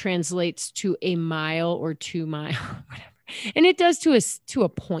swimmer, it translates to a mile or 2 mile, whatever. And it does to a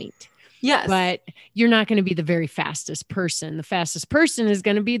point. Yes. But you're not going to be the very fastest person. The fastest person is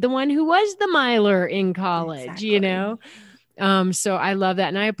going to be the one who was the miler in college, Exactly. So I love that.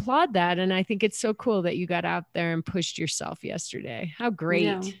 And I applaud that. And I think it's so cool that you got out there and pushed yourself yesterday. How great.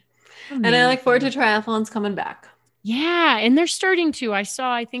 Yeah. And I look forward to triathlons coming back. Yeah. And they're starting to. I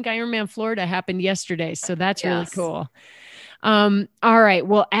think Ironman Florida happened yesterday. So that's really cool. All right.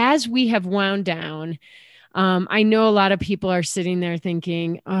 Well, as we have wound down, I know a lot of people are sitting there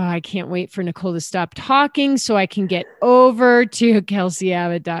thinking, oh, I can't wait for Nicole to stop talking so I can get over to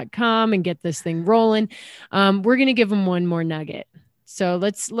kelseyabbott.com and get this thing rolling. We're going to give them one more nugget. So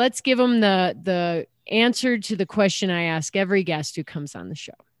let's give them the answer to the question I ask every guest who comes on the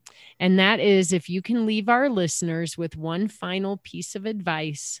show. And that is, if you can leave our listeners with one final piece of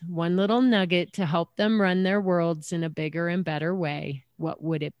advice, one little nugget to help them run their worlds in a bigger and better way, what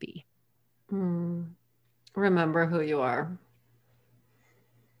would it be? Remember who you are.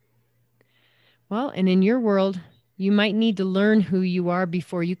 Well, and in your world, you might need to learn who you are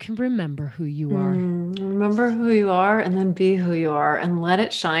before you can remember who you are. Remember who you are and then be who you are and let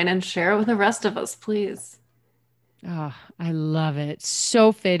it shine and share it with the rest of us, please. Oh, I love it.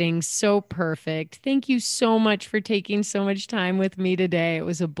 So fitting, so perfect. Thank you so much for taking so much time with me today. It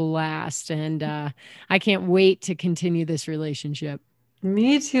was a blast, and I can't wait to continue this relationship.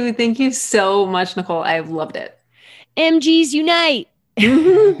 Me too. Thank you so much, Nicole. I've loved it. MGs unite.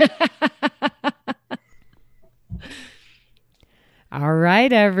 All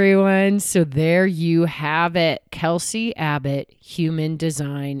right, everyone. So there you have it. Kelsey Abbott, Human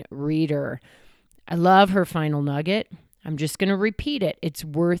Design Reader. I love her final nugget. I'm just going to repeat it. It's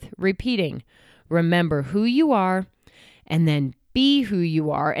worth repeating. Remember who you are, and then be who you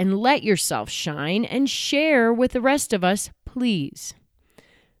are, and let yourself shine and share with the rest of us, please.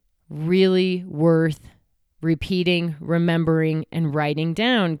 Really worth repeating, remembering, and writing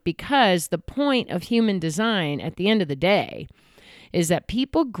down, because the point of human design at the end of the day is that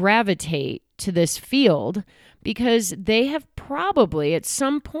people gravitate to this field because they have probably at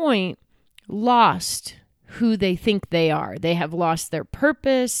some point lost who they think they are. They have lost their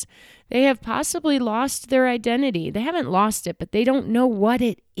purpose. They have possibly lost their identity. They haven't lost it, but they don't know what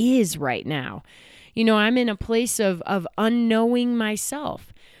it is right now. You know, I'm in a place of unknowing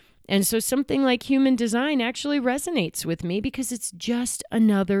myself. And so something like human design actually resonates with me because it's just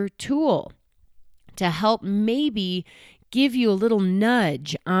another tool to help maybe give you a little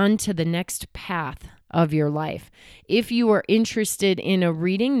nudge onto the next path of your life. If you are interested in a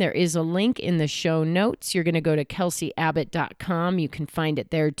reading, there is a link in the show notes. You're going to go to kelseyabbott.com. You can find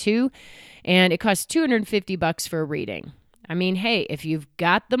it there too. And it costs $250 for a reading. I mean, hey, if you've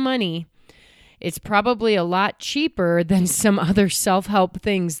got the money, it's probably a lot cheaper than some other self-help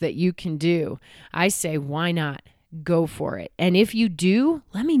things that you can do. I say, why not? Go for it. And if you do,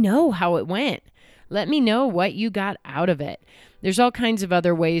 let me know how it went. Let me know what you got out of it. There's all kinds of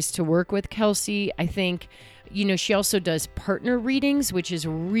other ways to work with Kelsey. I think, you know, she also does partner readings, which is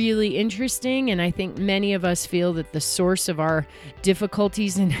really interesting. And I think many of us feel that the source of our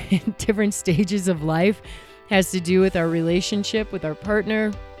difficulties in different stages of life has to do with our relationship with our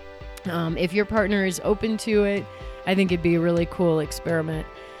partner. If your partner is open to it, I think it'd be a really cool experiment.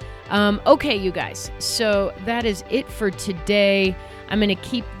 Okay, you guys. So that is it for today. I'm going to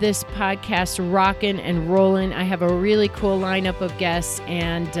keep this podcast rocking and rolling. I have a really cool lineup of guests.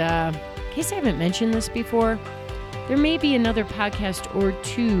 And in case I haven't mentioned this before, there may be another podcast or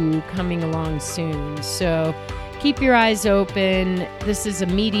two coming along soon. So keep your eyes open. This is a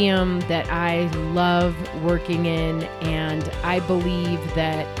medium that I love working in. And I believe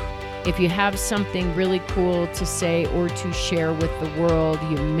that if you have something really cool to say or to share with the world,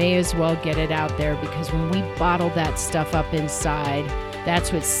 you may as well get it out there, because when we bottle that stuff up inside,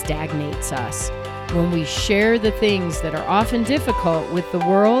 that's what stagnates us. When we share the things that are often difficult with the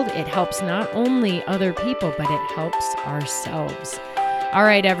world, it helps not only other people, but it helps ourselves. All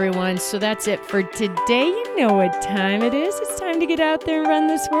right, everyone. So that's it for today. You know what time it is. It's time to get out there and run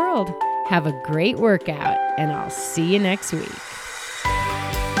this world. Have a great workout, and I'll see you next week.